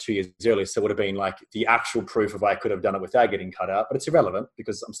had done it 2 years earlier. So it would have been like the actual proof of I could have done it without getting cut out, but it's irrelevant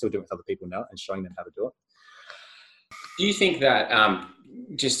because I'm still doing it with other people now and showing them how to do it. Do you think that,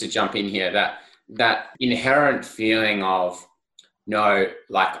 just to jump in here, that inherent feeling of, no,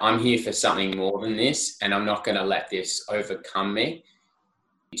 like I'm here for something more than this and I'm not going to let this overcome me.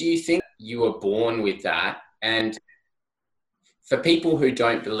 Do you think you were born with that? And for people who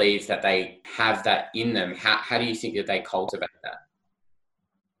don't believe that they have that in them, how do you think that they cultivate that?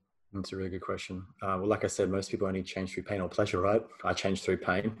 That's a really good question. Well, like I said, most people only change through pain or pleasure, right? I changed through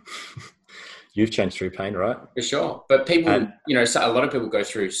pain. You've changed through pain, right? For sure. But people, so a lot of people go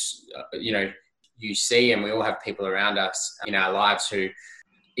through, you see, and we all have people around us in our lives who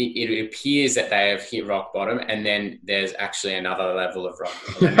it appears that they have hit rock bottom, and then there's actually another level of rock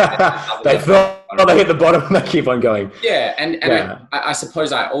bottom. They thought they hit the bottom and they keep on going. Yeah. And I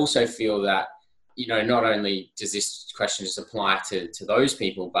suppose I also feel that, not only does this question just apply to those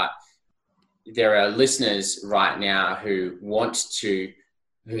people, but there are listeners right now who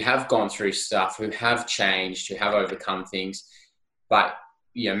have gone through stuff, who have changed, who have overcome things, but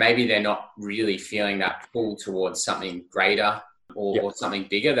maybe they're not really feeling that pull towards something greater or something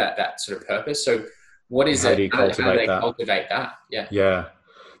bigger, that sort of purpose. So what is it? How do they cultivate that? Yeah.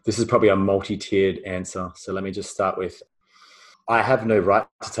 This is probably a multi-tiered answer. So let me just start with, I have no right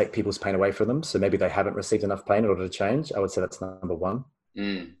to take people's pain away from them. So maybe they haven't received enough pain in order to change. I would say that's number one.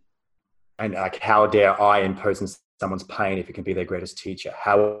 And like, how dare I impose on someone's pain if it can be their greatest teacher?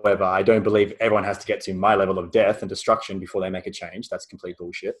 However, I don't believe everyone has to get to my level of death and destruction before they make a change. That's complete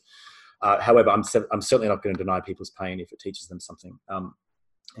bullshit. However, I'm certainly not going to deny people's pain if it teaches them something.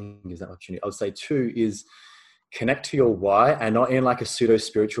 And gives that opportunity. I would say 2 is connect to your why, and not in like a pseudo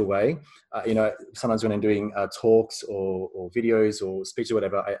spiritual way. Sometimes when I'm doing talks or videos or speeches or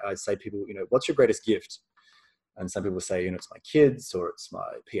whatever, I say to people, what's your greatest gift? And some people say, it's my kids, or it's my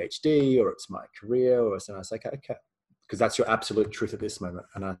PhD, or it's my career, or something. I say, okay, because that's your absolute truth at this moment.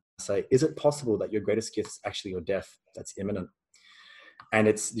 And I say, is it possible that your greatest gift is actually your death that's imminent? And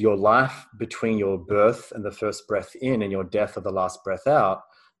it's your life between your birth and the first breath in and your death of the last breath out.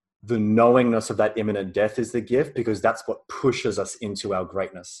 The knowingness of that imminent death is the gift, because that's what pushes us into our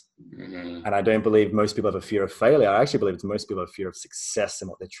greatness. And I don't believe most people have a fear of failure. I actually believe it's most people have a fear of success and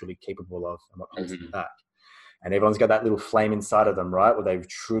what they're truly capable of and what holds them back. And everyone's got that little flame inside of them, right? Where they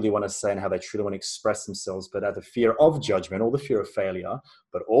truly want to say and how they truly want to express themselves, but out of the fear of judgment or the fear of failure,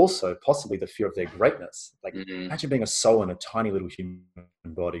 but also possibly the fear of their greatness. Like, imagine being a soul in a tiny little human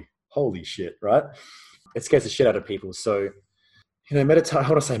body. Holy shit, right? It scares the shit out of people. So, I want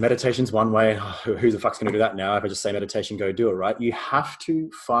to say meditation's one way. Who the fuck's going to do that now? If I just say meditation, go do it, right? You have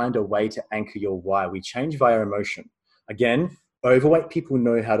to find a way to anchor your why. We change via emotion. Again, overweight people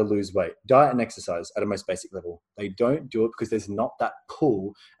know how to lose weight. Diet and exercise at a most basic level. They don't do it because there's not that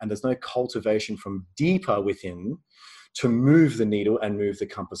pull and there's no cultivation from deeper within to move the needle and move the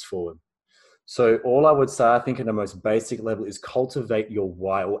compass forward. So all I would say, I think at the most basic level, is cultivate your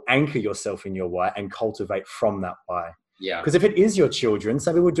why, or anchor yourself in your why and cultivate from that why. Yeah. Because if it is your children,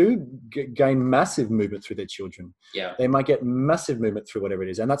 some people do gain massive movement through their children. Yeah. They might get massive movement through whatever it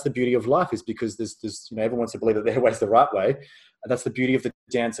is. And that's the beauty of life, is because there's everyone wants to believe that their way is the right way. And that's the beauty of the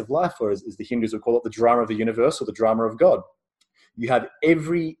dance of life, or as the Hindus would call it, the drama of the universe, or the drama of God. You have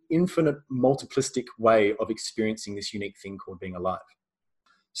every infinite multiplistic way of experiencing this unique thing called being alive.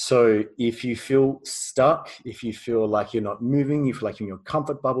 So if you feel stuck, if you feel like you're not moving, you feel like you're in your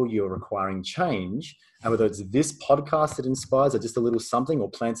comfort bubble, you're requiring change, and whether it's this podcast that inspires or just a little something or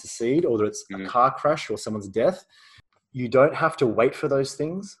plants a seed, or whether it's a car crash or someone's death, you don't have to wait for those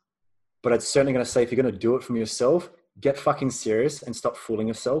things. But it's certainly going to say, if you're going to do it from yourself, get fucking serious and stop fooling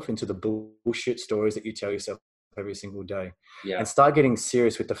yourself into the bullshit stories that you tell yourself every single day. Yeah. And start getting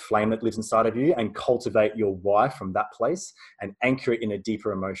serious with the flame that lives inside of you and cultivate your why from that place and anchor it in a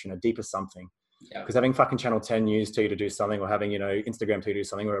deeper emotion, a deeper something. Because having fucking Channel 10 News tell you to do something, or having, Instagram tell you to do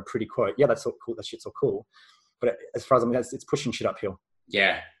something, or a pretty quote, yeah, that's all cool. That shit's all cool. But as far as I'm concerned, it's pushing shit uphill.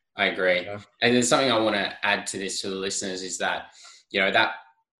 Yeah, I agree. Yeah. And there's something I want to add to this for the listeners is that, that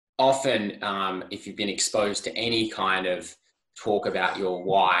often if you've been exposed to any kind of talk about your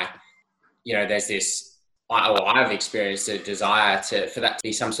why, there's this, I've experienced a desire for that to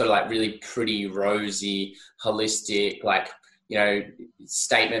be some sort of like really pretty, rosy, holistic, like,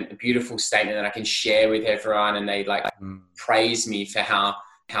 statement, a beautiful statement that I can share with everyone, and they like praise me for how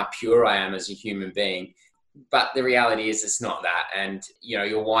pure I am as a human being. But the reality is it's not that. And,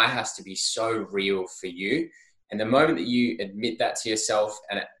 your why has to be so real for you. And the moment that you admit that to yourself,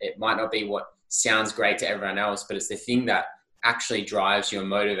 and it might not be what sounds great to everyone else, but it's the thing that actually drives you and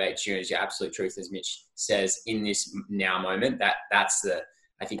motivates you as your absolute truth, as Mitch says, in this now moment, that's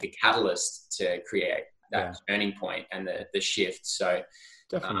I think the catalyst to create that turning point and the shift. So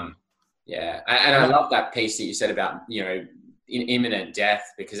definitely. And I love that piece that you said about, in imminent death,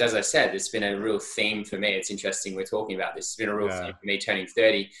 because as I said, it's been a real theme for me. It's interesting we're talking about this. It's been a real theme for me turning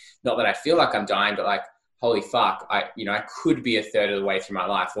 30. Not that I feel like I'm dying, but like, holy fuck, I could be a third of the way through my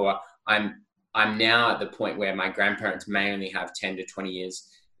life, or I'm now at the point where my grandparents may only have 10 to 20 years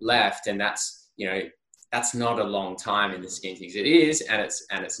left. And that's, that's not a long time in the scheme of things. It is, and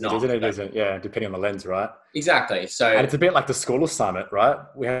it's not. It isn't. Yeah, depending on the lens, right? Exactly. So, and it's a bit like the school assignment, right?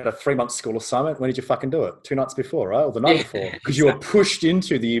 We had a 3-month school assignment. When did you fucking do it? 2 nights before, right? Or the night before, because you were pushed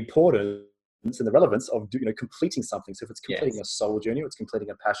into the importance and the relevance of completing something. So if it's completing a soul journey, or it's completing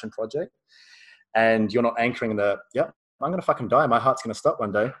a passion project, and you're not anchoring I'm going to fucking die. My heart's going to stop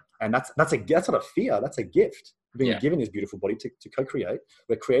one day. And that's not a fear. That's a gift. Being given this beautiful body to co-create.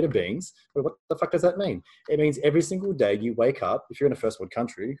 We're creative beings. But what the fuck does that mean? It means every single day you wake up, if you're in a first world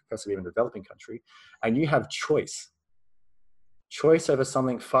country, possibly even a developing country, and you have choice over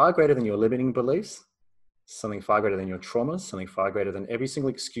something far greater than your limiting beliefs, something far greater than your traumas, something far greater than every single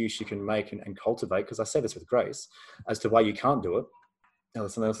excuse you can make and cultivate. Because I say this with grace as to why you can't do it. Now,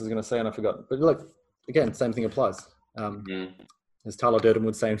 something else I was going to say and I forgot. But look, again, same thing applies. As Tyler Durden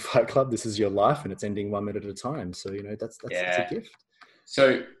would say in Fight Club, this is your life and it's ending 1 minute at a time. So, that's a gift.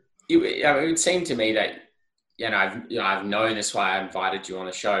 So it would seem to me that, I've known this why I invited you on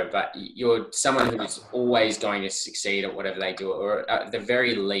the show, but you're someone who's always going to succeed at whatever they do, or at the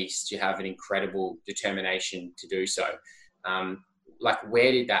very least, you have an incredible determination to do so. Like,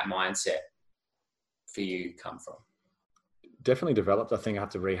 where did that mindset for you come from? Definitely developed. I think I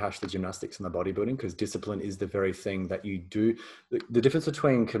have to rehash the gymnastics and the bodybuilding, because discipline is the very thing that you do. The difference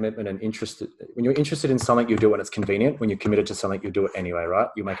between commitment and interest, when you're interested in something, you do it when it's convenient. When you're committed to something, you do it anyway, right?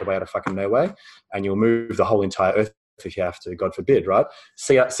 You make a way out of fucking no way, and you'll move the whole entire earth if you have to, God forbid, right?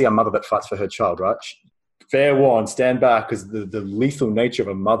 See a mother that fights for her child, right? Fair warn, stand back, because the lethal nature of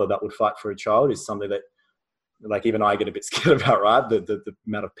a mother that would fight for a child is something that, like, even I get a bit scared about, right? The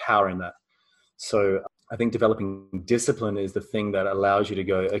amount of power in that. So I think developing discipline is the thing that allows you to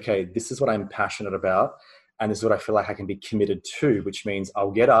go, okay, this is what I'm passionate about, and this is what I feel like I can be committed to, which means I'll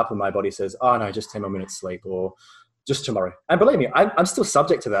get up and my body says, oh no, just 10 more minutes sleep, or just tomorrow. And believe me, I'm still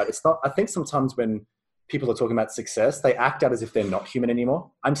subject to that. It's not, I think sometimes when people are talking about success, they act out as if they're not human anymore.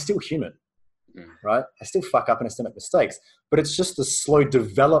 I'm still human, right? I still fuck up and I still make mistakes, but it's just the slow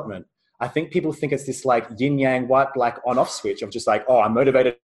development. I think people think it's this like yin yang, white, black, on off switch of just like, oh, I'm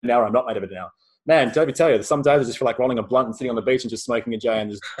motivated now or I'm not motivated now. Man, don't me tell you, some days I just feel like rolling a blunt and sitting on the beach and just smoking a J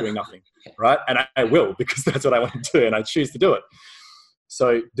and just doing nothing, right? And I will, because that's what I want to do and I choose to do it.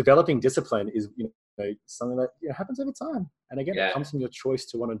 So developing discipline is something that happens over time. And again, it comes from your choice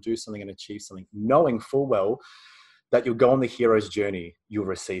to want to do something and achieve something, knowing full well that you'll go on the hero's journey. You'll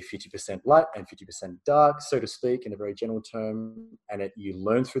receive 50% light and 50% dark, so to speak, in a very general term. And you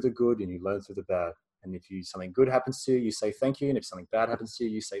learn through the good and you learn through the bad. And if something good happens to you, you say thank you. And if something bad happens to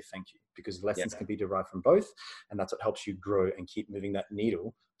you, you say thank you, because lessons can be derived from both. And that's what helps you grow and keep moving that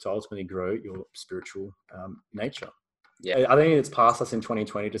needle to ultimately grow your spiritual nature. Yeah. I think it's past us in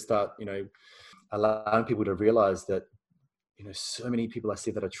 2020 to start, allowing people to realize that, so many people I see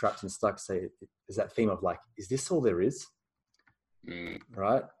that are trapped and stuck say, there's that theme of like, is this all there is?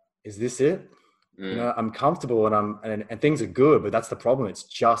 Right? Is this it? You know, I'm comfortable and things are good, but that's the problem. It's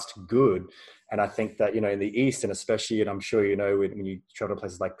just good. And I think that, you know, in the East, and especially, and I'm sure, you know, when you travel to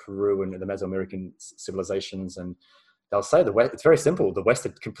places like Peru and the Mesoamerican civilizations, and they'll say the West, it's very simple. The West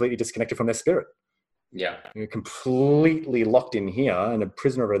are completely disconnected from their spirit. Yeah. You're completely locked in here and a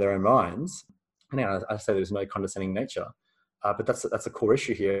prisoner of their own minds. And I say there's no condescending nature, but that's a core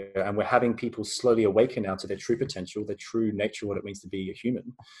issue here. And we're having people slowly awaken now to their true potential, their true nature, what it means to be a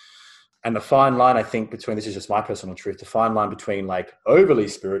human. And the fine line, I think, between, this is just my personal truth, the fine line between like overly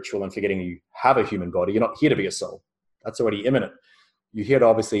spiritual and forgetting you have a human body. You're not here to be a soul. That's already imminent. You're here to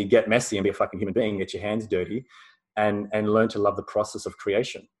obviously get messy and be a fucking human being, get your hands dirty, and learn to love the process of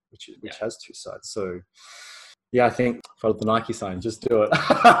creation, which has two sides. So yeah, I think follow the Nike sign, just do it.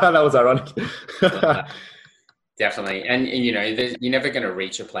 That was ironic. Definitely. And you know, you're never going to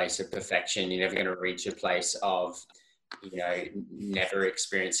reach a place of perfection. You're never going to reach a place of, you know, never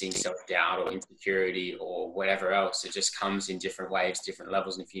experiencing self-doubt or insecurity or whatever else. It just comes in different waves, different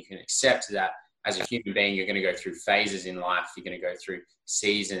levels. And if you can accept that as a human being, you're going to go through phases in life, you're going to go through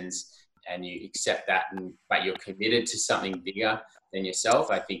seasons, and you accept that, but you're committed to something bigger than yourself.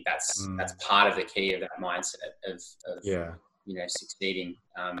 I think that's part of the key of that mindset of you know, succeeding.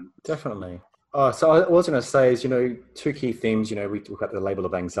 Definitely. So I was going to say is, you know, two key themes, you know, we talk about the label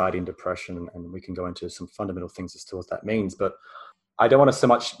of anxiety and depression, and we can go into some fundamental things as to what that means. But I don't want to so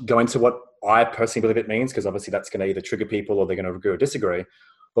much go into what I personally believe it means, because obviously that's going to either trigger people or they're going to agree or disagree.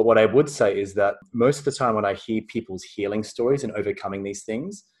 But what I would say is that most of the time when I hear people's healing stories and overcoming these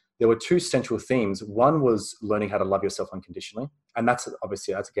things, there were two central themes. One was learning how to love yourself unconditionally. And that's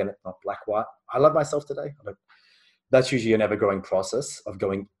obviously, that's again, not black, white. I love myself today. That's usually an ever-growing process of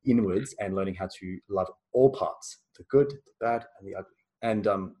going inwards and learning how to love all parts, the good, the bad, and the ugly.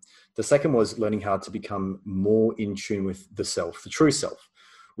 And the second was learning how to become more in tune with the self, the true self,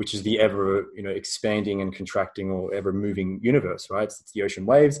 which is the ever, you know, expanding and contracting or ever moving universe, right? It's the ocean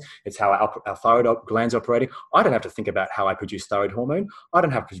waves. It's how our thyroid glands are operating. I don't have to think about how I produce thyroid hormone. I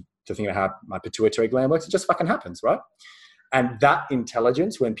don't have to think about how my pituitary gland works. It just fucking happens, right? And that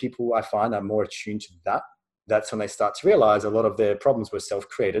intelligence, when people, I find, are more attuned to that, that's when they start to realize a lot of their problems were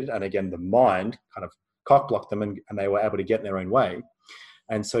self-created. And again, the mind kind of cock-blocked them, and they were able to get in their own way.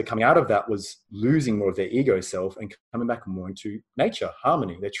 And so coming out of that was losing more of their ego self and coming back more into nature,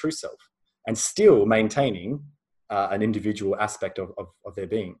 harmony, their true self, and still maintaining an individual aspect of their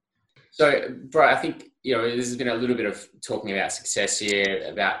being. So, bro, I think, you know, this has been a little bit of talking about success here,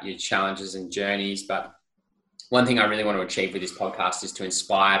 about your challenges and journeys, but one thing I really want to achieve with this podcast is to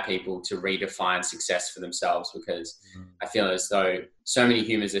inspire people to redefine success for themselves, because I feel as though so many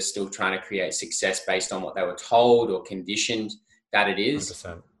humans are still trying to create success based on what they were told or conditioned that it is,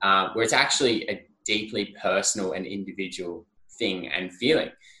 where it's actually a deeply personal and individual thing and feeling.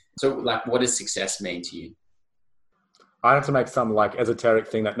 So, like, what does success mean to you? I have to make some like esoteric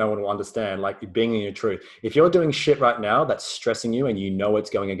thing that no one will understand, like being in your truth. If you're doing shit right now that's stressing you and you know it's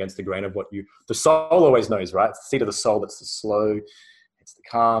going against the grain of what the soul always knows, right? It's the seat of the soul that's the slow, it's the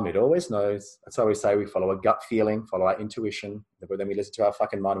calm, it always knows. That's why we say we follow a gut feeling, follow our intuition. But then we listen to our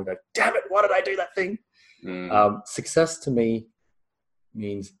fucking mind and we go, damn it, why did I do that thing? Success to me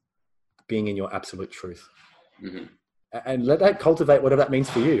means being in your absolute truth. And let that cultivate whatever that means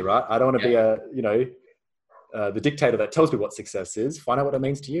for you, right? I don't want to be a, you know, the dictator that tells me what success is. Find out what it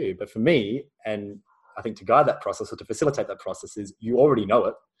means to you. But for me, and I think to guide that process or to facilitate that process, is you already know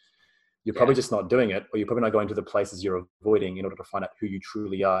it. You're probably just not doing it, or you're probably not going to the places you're avoiding in order to find out who you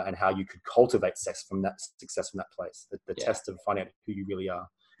truly are and how you could cultivate success from that place. The test of finding out who you really are.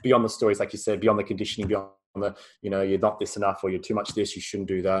 Beyond the stories, like you said, beyond the conditioning, beyond the, you know, you're not this enough, or you're too much this, you shouldn't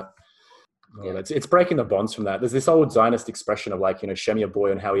do that. It's breaking the bonds from that. There's this old Zionist expression of like, you know, show me a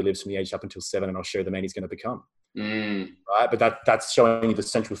boy and how he lives from the age up until 7 and I'll show you the man he's going to become. Right? But that's showing you the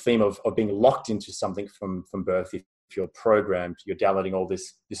central theme of being locked into something from birth. If you're programmed, you're downloading all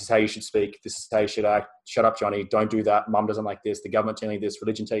this. This is how you should speak. This is how you should act. Shut up, Johnny. Don't do that. Mum doesn't like this. The government telling you this.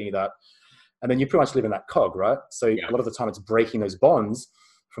 Religion telling you that. And then you pretty much live in that cog, right? So a lot of the time it's breaking those bonds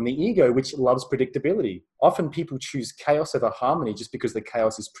from the ego, which loves predictability. Often people choose chaos over harmony just because the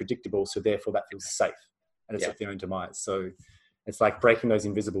chaos is predictable, so therefore that feels safe, and it's at their own demise. So it's like breaking those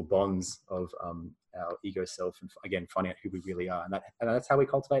invisible bonds of our ego self, and again finding out who we really are, and that's how we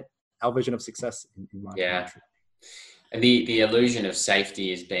cultivate our vision of success in my country. And the illusion of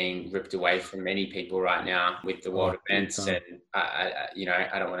safety is being ripped away from many people right now with the world events, and you know,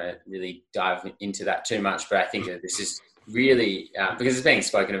 I don't want to really dive into that too much, but I think that this is really because it's being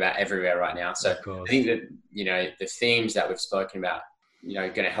spoken about everywhere right now. So I think that, you know, the themes that we've spoken about, you know,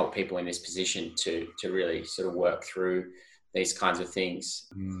 going to help people in this position to really sort of work through these kinds of things.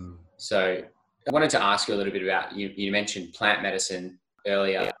 So I wanted to ask you a little bit about, you mentioned plant medicine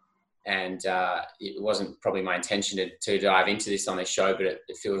earlier, and it wasn't probably my intention to dive into this on this show, but it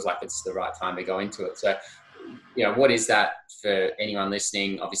feels like it's the right time to go into it. So, what is that for anyone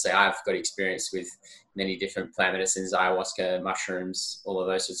listening? Obviously, I've got experience with many different plant medicines, ayahuasca, mushrooms, all of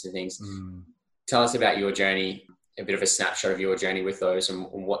those sorts of things. Tell us about your journey, a bit of a snapshot of your journey with those, and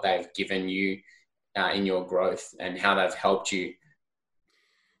what they've given you in your growth and how they've helped you.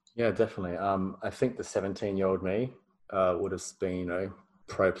 Yeah, definitely. I think the 17-year-old me would have been,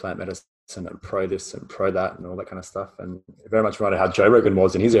 pro plant medicine and pro this and pro that and all that kind of stuff. And very much reminded how Joe Rogan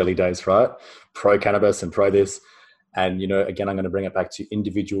was in his early days, right? Pro cannabis and pro this. And, again, I'm going to bring it back to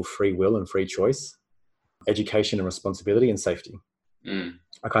individual free will and free choice, education and responsibility and safety.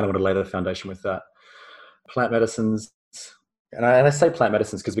 I kind of want to lay the foundation with that. Plant medicines, and I say plant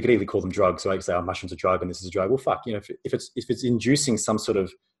medicines because we could easily call them drugs. So I could say, mushroom's a drug and this is a drug. Well, fuck, if it's inducing some sort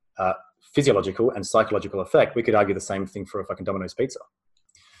of physiological and psychological effect, we could argue the same thing for a fucking Domino's pizza.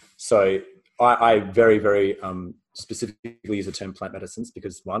 So I very, very specifically use the term plant medicines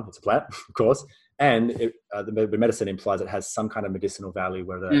because, one, it's a plant, of course, and the medicine implies it has some kind of medicinal value,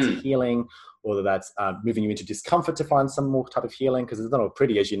 whether that's healing or whether that's moving you into discomfort to find some more type of healing, because it's not all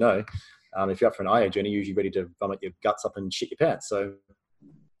pretty, as you know. If you're up for an IO journey, you're usually ready to vomit your guts up and shit your pants. So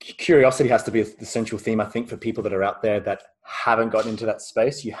curiosity has to be the central theme, I think, for people that are out there that haven't gotten into that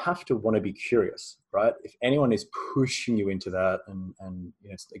space. You have to want to be curious, right? If anyone is pushing you into that and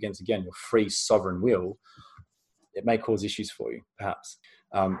again, your free sovereign will, it may cause issues for you, perhaps.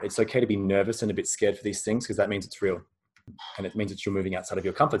 It's okay to be nervous and a bit scared for these things because that means it's real. And it means that you're moving outside of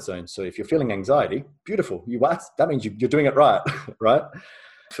your comfort zone. So if you're feeling anxiety, beautiful. That means you're doing it right, right?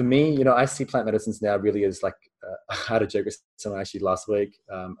 For me, I see plant medicines now really as like, I had a joke with someone actually last week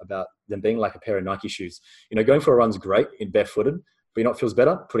about them being like a pair of Nike shoes. Going for a run's great in barefooted, but what feels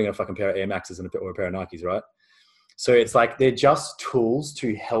better? Putting on a fucking pair of Air Maxes or a pair of Nikes, right? So it's like they're just tools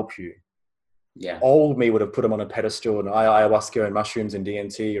to help you. Yeah. Old me would have put them on a pedestal and ayahuasca and mushrooms and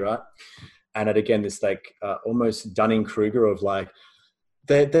DMT, right? And again, this like almost Dunning-Kruger of like,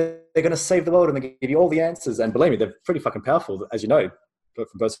 they're going to save the world and they give you all the answers. And believe me, they're pretty fucking powerful, as you know, but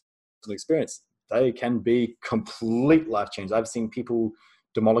from personal experience. They can be complete life change. I've seen people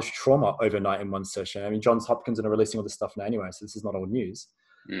demolish trauma overnight in one session. I mean, Johns Hopkins are releasing all this stuff now anyway, so this is not old news.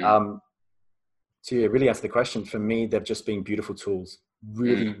 To really answer the question, for me, they've just been beautiful tools,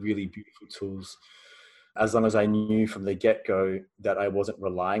 really, really beautiful tools. As long as I knew from the get-go that I wasn't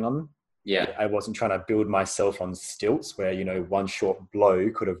relying on them. Yeah. I wasn't trying to build myself on stilts where, one short blow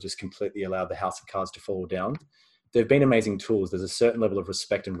could have just completely allowed the house of cards to fall down. They've been amazing tools. There's a certain level of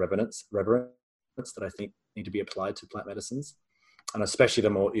respect and reverence that I think need to be applied to plant medicines, and especially the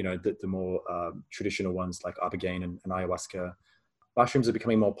more, the more traditional ones like ibogaine and ayahuasca. Mushrooms are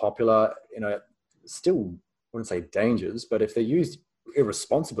becoming more popular. Still, I wouldn't say dangers, but if they're used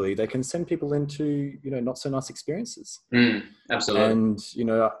irresponsibly, they can send people into not so nice experiences. Absolutely. And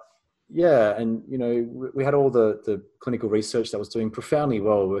we had all the clinical research that was doing profoundly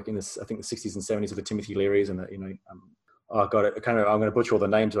well, working this, I think the 60s and 70s with the Timothy Learys and I'm going to butcher all the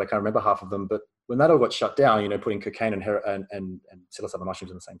names, but I can't remember half of them. But when that all got shut down, putting cocaine and psilocybin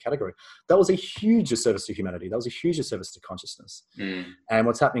mushrooms in the same category, that was a huge disservice to humanity. That was a huge disservice to consciousness. And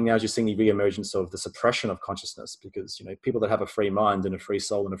what's happening now is you're seeing the re-emergence of the suppression of consciousness because, people that have a free mind and a free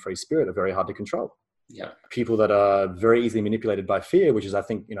soul and a free spirit are very hard to control. Yeah. People that are very easily manipulated by fear, which is, I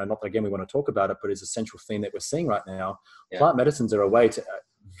think, not that again we want to talk about it, but it's a central theme that we're seeing right now. Yeah. Plant medicines are a way to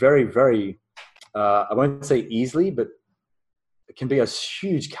very, very, I won't say easily, but it can be a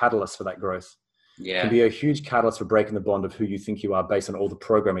huge catalyst for that growth. Yeah. It can be a huge catalyst for breaking the bond of who you think you are based on all the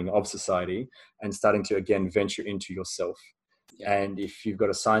programming of society and starting to, again, venture into yourself. Yeah. And if you've got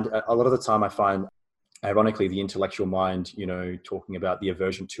a lot of the time I find, ironically, the intellectual mind, talking about the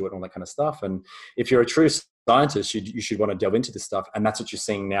aversion to it and all that kind of stuff. And if you're a true scientist, you should want to delve into this stuff. And that's what you're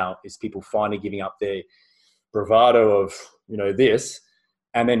seeing now is people finally giving up their bravado of, this,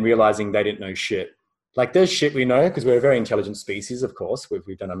 and then realizing they didn't know shit. Like there's shit we know because we're a very intelligent species, of course.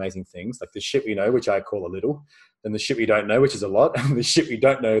 We've done amazing things. Like the shit we know, which I call a little, then the shit we don't know, which is a lot, and the shit we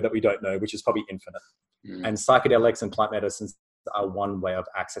don't know that we don't know, which is probably infinite. And psychedelics and plant medicines are one way of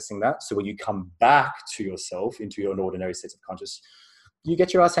accessing that. So when you come back to yourself into your ordinary state of conscious, you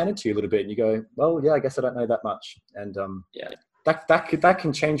get your ass handed to you a little bit and you go, well, yeah, I guess I don't know that much. And that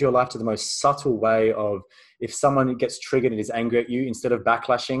can change your life to the most subtle way of if someone gets triggered and is angry at you, instead of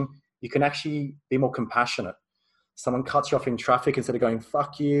backlashing, you can actually be more compassionate. Someone cuts you off in traffic, instead of going,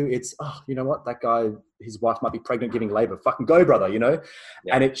 fuck you, it's, oh, you know what? That guy, his wife might be pregnant giving labor. Fucking go, brother, Yeah.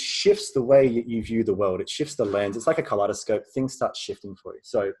 And it shifts the way you view the world. It shifts the lens. It's like a kaleidoscope. Things start shifting for you.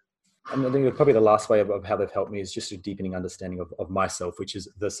 So And I think probably the last way of how they've helped me is just a deepening understanding of myself, which is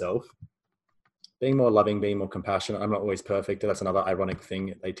the self. Being more loving, being more compassionate. I'm not always perfect. That's another ironic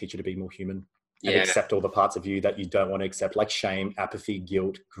thing. They teach you to be more human and accept all the parts of you that you don't want to accept, like shame, apathy,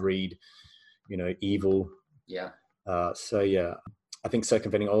 guilt, greed, evil. Yeah. I think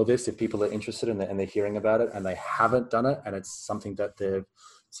circumventing all of this, if people are interested in it and they're hearing about it and they haven't done it, and it's something that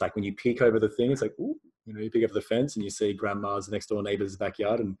it's like when you peek over the thing, it's like, ooh, you peek over the fence and you see grandma's next door neighbor's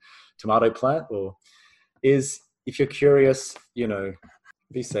backyard and tomato plant, or if you're curious,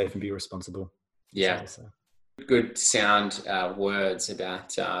 be safe and be responsible. Yeah. Good sound words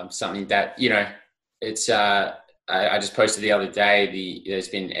about something that, it's, I just posted the other day, there's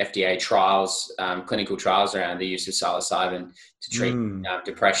been FDA trials, clinical trials around the use of psilocybin to treat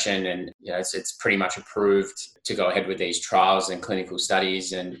depression. And, it's pretty much approved to go ahead with these trials and clinical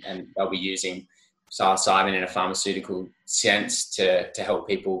studies. And they'll be using psilocybin in a pharmaceutical sense to help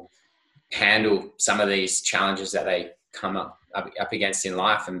people handle some of these challenges that they come up against in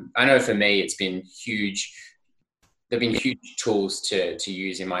life. And I know for me, it's been huge. They've been huge tools to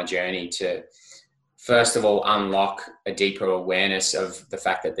use in my journey to, first of all, unlock a deeper awareness of the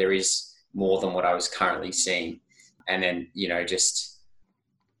fact that there is more than what I was currently seeing. And then, just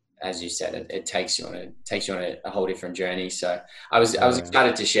as you said, it takes you on a whole different journey. So I was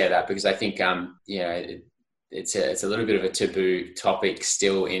excited to share that because I think, it's a little bit of a taboo topic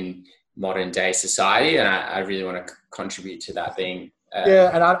still in modern day society. And I really want to contribute to that being.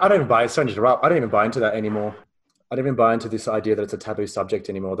 And I don't even buy, sorry to interrupt, I don't even buy into that anymore. I don't even buy into this idea that it's a taboo subject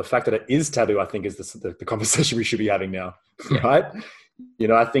anymore. The fact that it is taboo, I think, is the conversation we should be having now, right?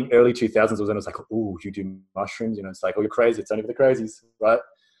 I think early 2000s was when it was like, oh, you do mushrooms? It's like, oh, you're crazy. It's only for the crazies, right?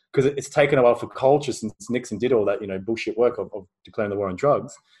 Because it's taken a while for culture since Nixon did all that, bullshit work of declaring the war on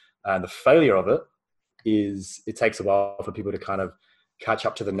drugs. And the failure of it is it takes a while for people to kind of catch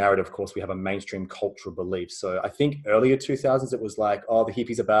up to the narrative. Of course, we have a mainstream cultural belief. So I think earlier 2000s, it was like, oh, the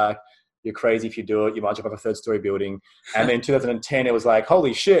hippies are back. You're crazy if you do it. You might jump off a 3rd-story building. And then 2010, it was like,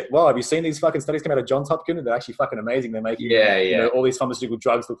 holy shit. Wow, have you seen these fucking studies come out of Johns Hopkins? They're actually fucking amazing. They're making all these pharmaceutical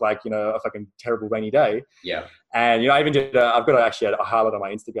drugs look like, a fucking terrible rainy day. Yeah. And, I even did, I've got actually a highlight on my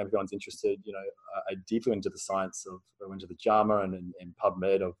Instagram if anyone's interested. I deeply went into the science I went to the JAMA and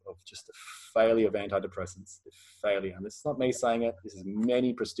PubMed of just the failure of antidepressants, the failure. And this is not me saying it. This is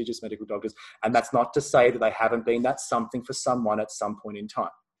many prestigious medical doctors. And that's not to say that they haven't been. That's something for someone at some point in time.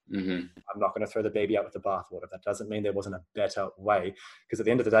 Mm-hmm. I'm not going to throw the baby out with the bathwater. That doesn't mean there wasn't a better way, because at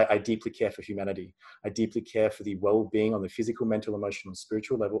the end of the day, I deeply care for humanity. I deeply care for the well-being on the physical, mental, emotional, and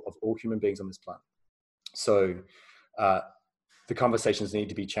spiritual level of all human beings on this planet. So the conversations need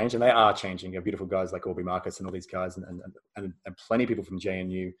to be changed, and they are changing. You have beautiful guys like Aubrey Marcus and all these guys, and plenty of people from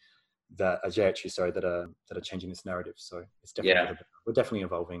JNU JHU, that are changing this narrative. So it's definitely we're definitely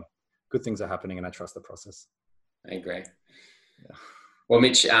evolving. Good things are happening, and I trust the process. I agree. Yeah. Well,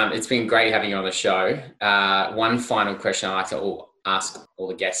 Mitch, it's been great having you on the show. One final question I like to ask all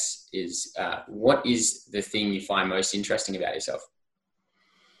the guests is, what is the thing you find most interesting about yourself?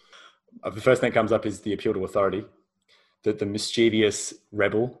 The first thing that comes up is the appeal to authority, the mischievous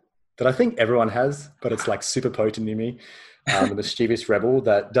rebel that I think everyone has, but it's like super potent in me. The mischievous rebel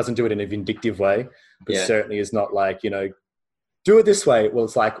that doesn't do it in a vindictive way, but certainly is not like, do it this way. Well,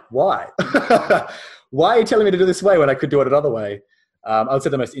 it's like, why? Why are you telling me to do this way when I could do it another way? I would say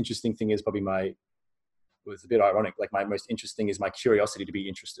the most interesting thing is probably was a bit ironic. Like my most interesting is my curiosity to be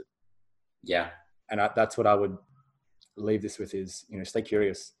interested. Yeah. And that's what I would leave this with is, stay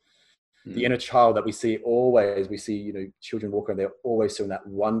curious. The inner child that we see, children walk around, they're always showing that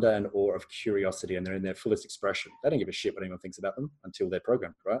wonder and awe of curiosity, and they're in their fullest expression. They don't give a shit what anyone thinks about them until they're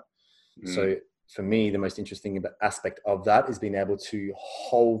programmed, right? So for me, the most interesting aspect of that is being able to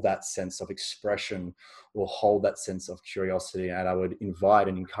hold that sense of expression or hold that sense of curiosity. And I would invite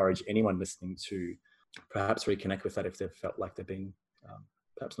and encourage anyone listening to perhaps reconnect with that if they've felt like they've been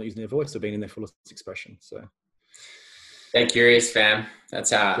perhaps not using their voice or being in their fullest expression. So stay curious, fam.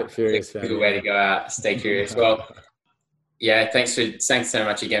 That's a good way to go out. Stay curious. Well, thanks so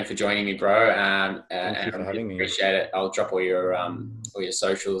much again for joining me, bro. Thank you for having me. Appreciate it. I'll drop all your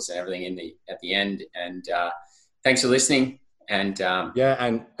socials and everything at the end. And thanks for listening. And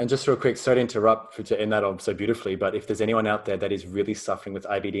and just real quick, sorry to interrupt to end that on so beautifully, but if there's anyone out there that is really suffering with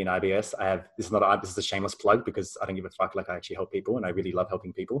IBD and IBS, this is a shameless plug because I don't give a fuck. Like I actually help people, and I really love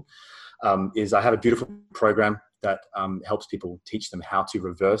helping people. I have a beautiful program that helps people, teach them how to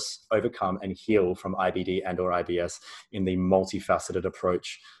reverse, overcome, and heal from IBD and or IBS in the multifaceted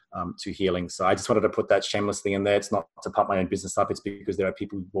approach to healing. So I just wanted to put that shamelessly in there. It's not to pump my own business up. It's because there are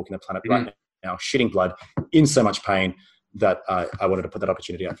people walking the planet right now, shitting blood, in so much pain, that I wanted to put that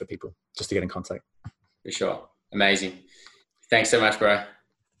opportunity out for people just to get in contact. For sure. Amazing. Thanks so much, bro.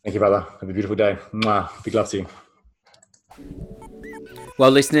 Thank you, brother. Have a beautiful day. Mwah. Big love to you.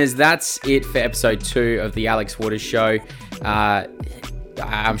 Well, listeners, that's it for episode 2 of the Alex Waters Show.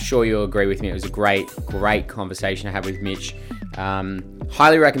 I'm sure you'll agree with me. It was a great conversation I had with Mitch.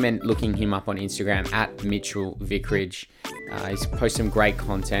 Highly recommend looking him up on Instagram at Mitchell Vickridge. He's posted some great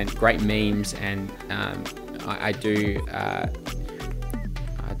content, great memes, and I do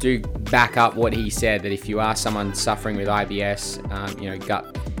back up what he said, that if you are someone suffering with IBS,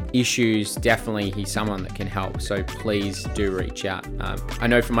 gut issues, definitely he's someone that can help. So please do reach out. I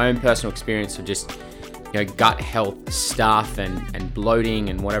know from my own personal experience of just gut health stuff and bloating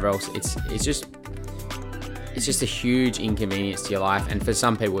and whatever else, it's just a huge inconvenience to your life, and for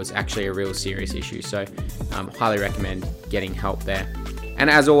some people it's actually a real serious issue. So highly recommend getting help there. And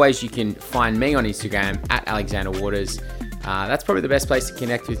as always, you can find me on Instagram at Alexander Waters. That's probably the best place to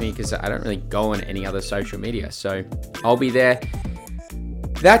connect with me because I don't really go on any other social media, so I'll be there.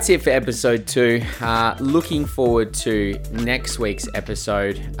 That's it for episode 2. Looking forward to next week's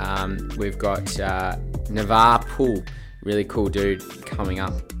episode. We've got Navar Pool, really cool dude, coming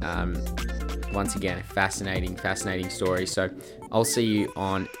up. Once again, fascinating story. So I'll see you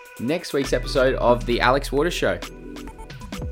on next week's episode of the Alex Waters Show.